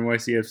except for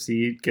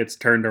NYCFC gets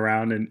turned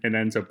around and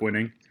ends up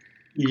winning.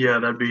 Yeah,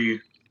 that'd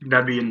be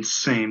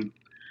insane.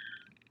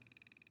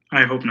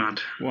 I hope not.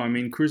 Well, I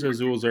mean, Cruz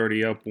Azul's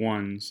already up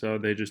 1, so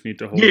they just need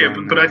to hold on. Yeah,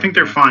 but I think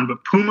they're fine.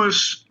 But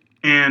Pumas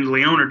and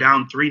Leon are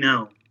down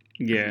 3-0.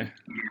 Yeah.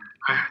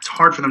 It's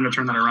hard for them to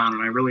turn that around,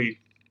 and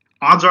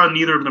odds are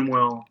neither of them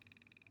will.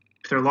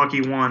 If they're lucky,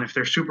 one. If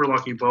they're super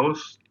lucky,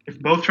 both. If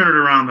both turn it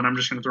around, then I'm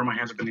just going to throw my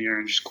hands up in the air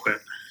and just quit.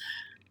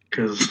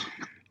 Because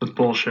it's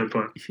bullshit,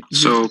 but...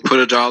 So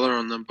put $1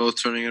 on them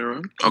both turning it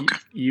around? Okay.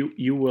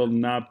 You will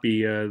not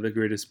be the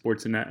greatest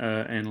sports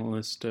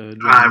analyst.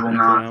 I will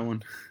not. That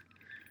one.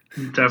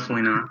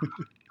 Definitely not.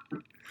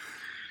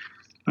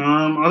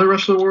 Other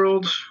rest of the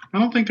world, I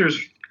don't think there's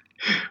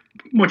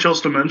much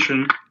else to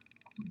mention.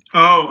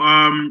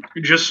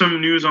 Just some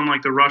news on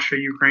the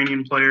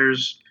Russia-Ukrainian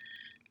players.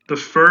 The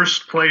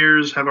first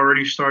players have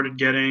already started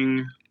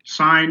getting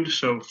signed.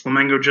 So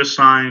Flamengo just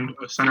signed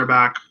a center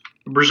back,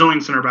 a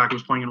Brazilian center back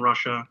who's playing in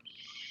Russia,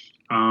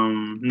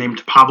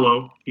 named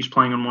Pablo. He's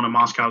playing on one of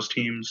Moscow's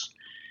teams.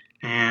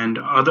 And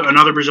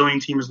another Brazilian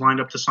team is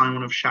lined up to sign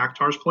one of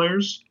Shakhtar's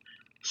players.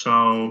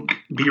 So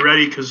be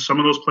ready, because some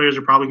of those players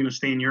are probably going to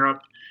stay in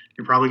Europe.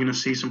 You're probably going to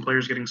see some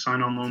players getting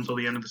signed on loan till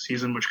the end of the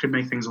season, which could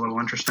make things a little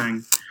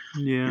interesting.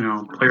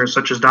 Yeah. Players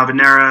such as David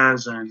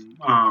Neres and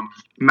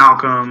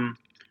Malcolm.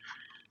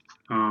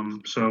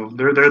 So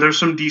there's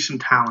some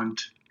decent talent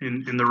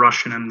in the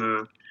Russian and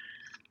the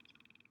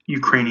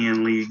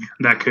Ukrainian league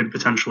that could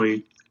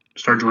potentially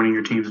start joining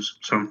your teams.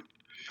 So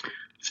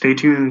stay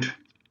tuned.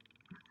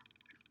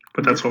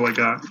 But that's all I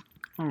got.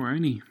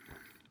 Alrighty.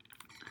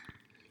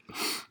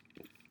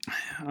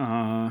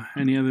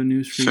 Any other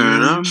news for Fair you?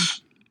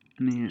 enough.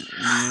 Any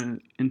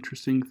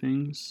interesting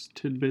things,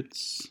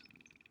 tidbits,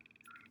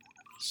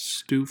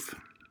 stoof?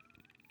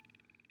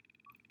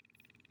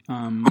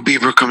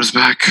 Bieber comes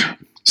back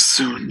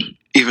soon,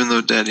 even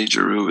though Daddy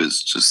Giroux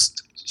is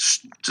just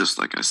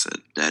like I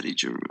said, Daddy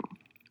Giroux.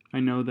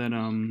 I know that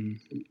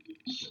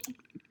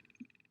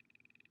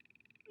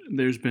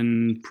there's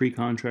been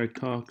pre-contract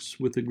talks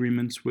with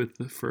agreements for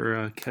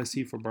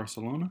Kessie for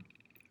Barcelona.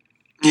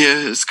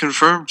 Yeah, it's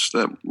confirmed.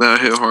 That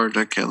hit hard.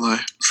 I can't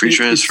lie. Free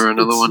transfer,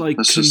 another one. Like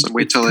That's just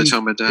wait till I tell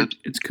my dad.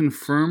 It's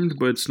confirmed,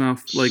 but it's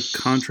not like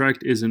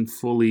contract isn't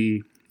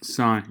fully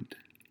signed.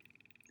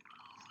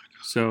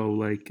 So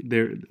like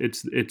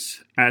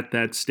it's at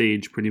that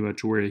stage pretty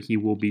much where he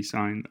will be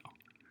signed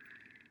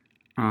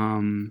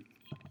though.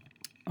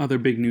 Other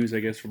big news,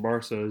 I guess, for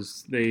Barca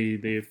is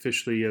they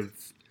officially have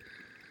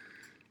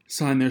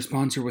signed their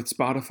sponsor with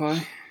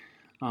Spotify.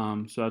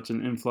 So that's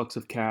an influx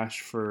of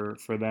cash for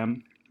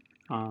them.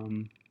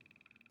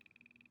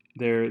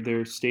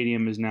 Their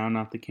stadium is now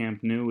not the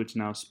Camp Nou; it's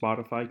now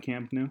Spotify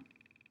Camp Nou.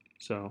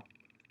 So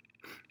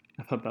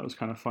I thought that was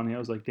kind of funny. I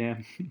was like,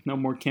 "Damn, no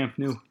more Camp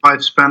Nou." I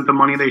spent the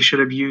money they should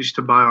have used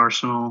to buy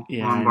Arsenal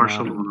on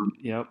Barcelona.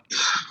 Yep.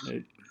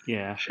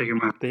 Yeah. Shaking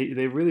my.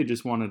 They really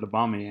just wanted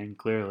Aubameyang,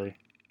 clearly,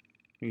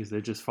 because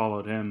they just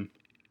followed him.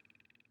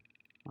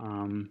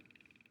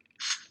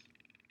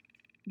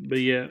 But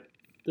yeah,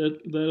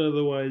 that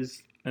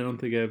otherwise, I don't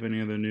think I have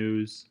any other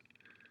news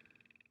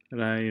that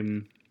I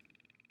am.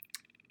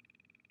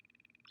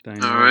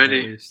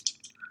 Alrighty.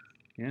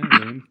 Yeah,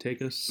 Liam,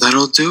 take us.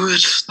 That'll do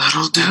it.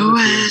 That'll do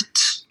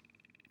it.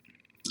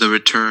 The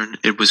return.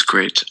 It was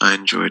great. I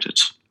enjoyed it.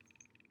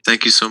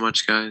 Thank you so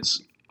much,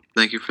 guys.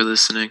 Thank you for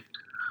listening.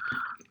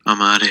 I'm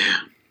out of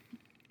here.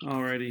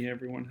 Alrighty,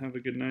 everyone. Have a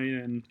good night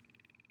and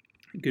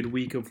a good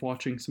week of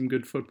watching some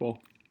good football.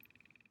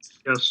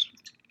 Yes.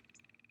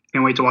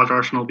 Can't wait to watch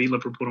Arsenal beat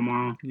Liverpool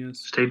tomorrow. Yes.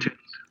 Stay tuned.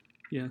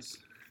 Yes.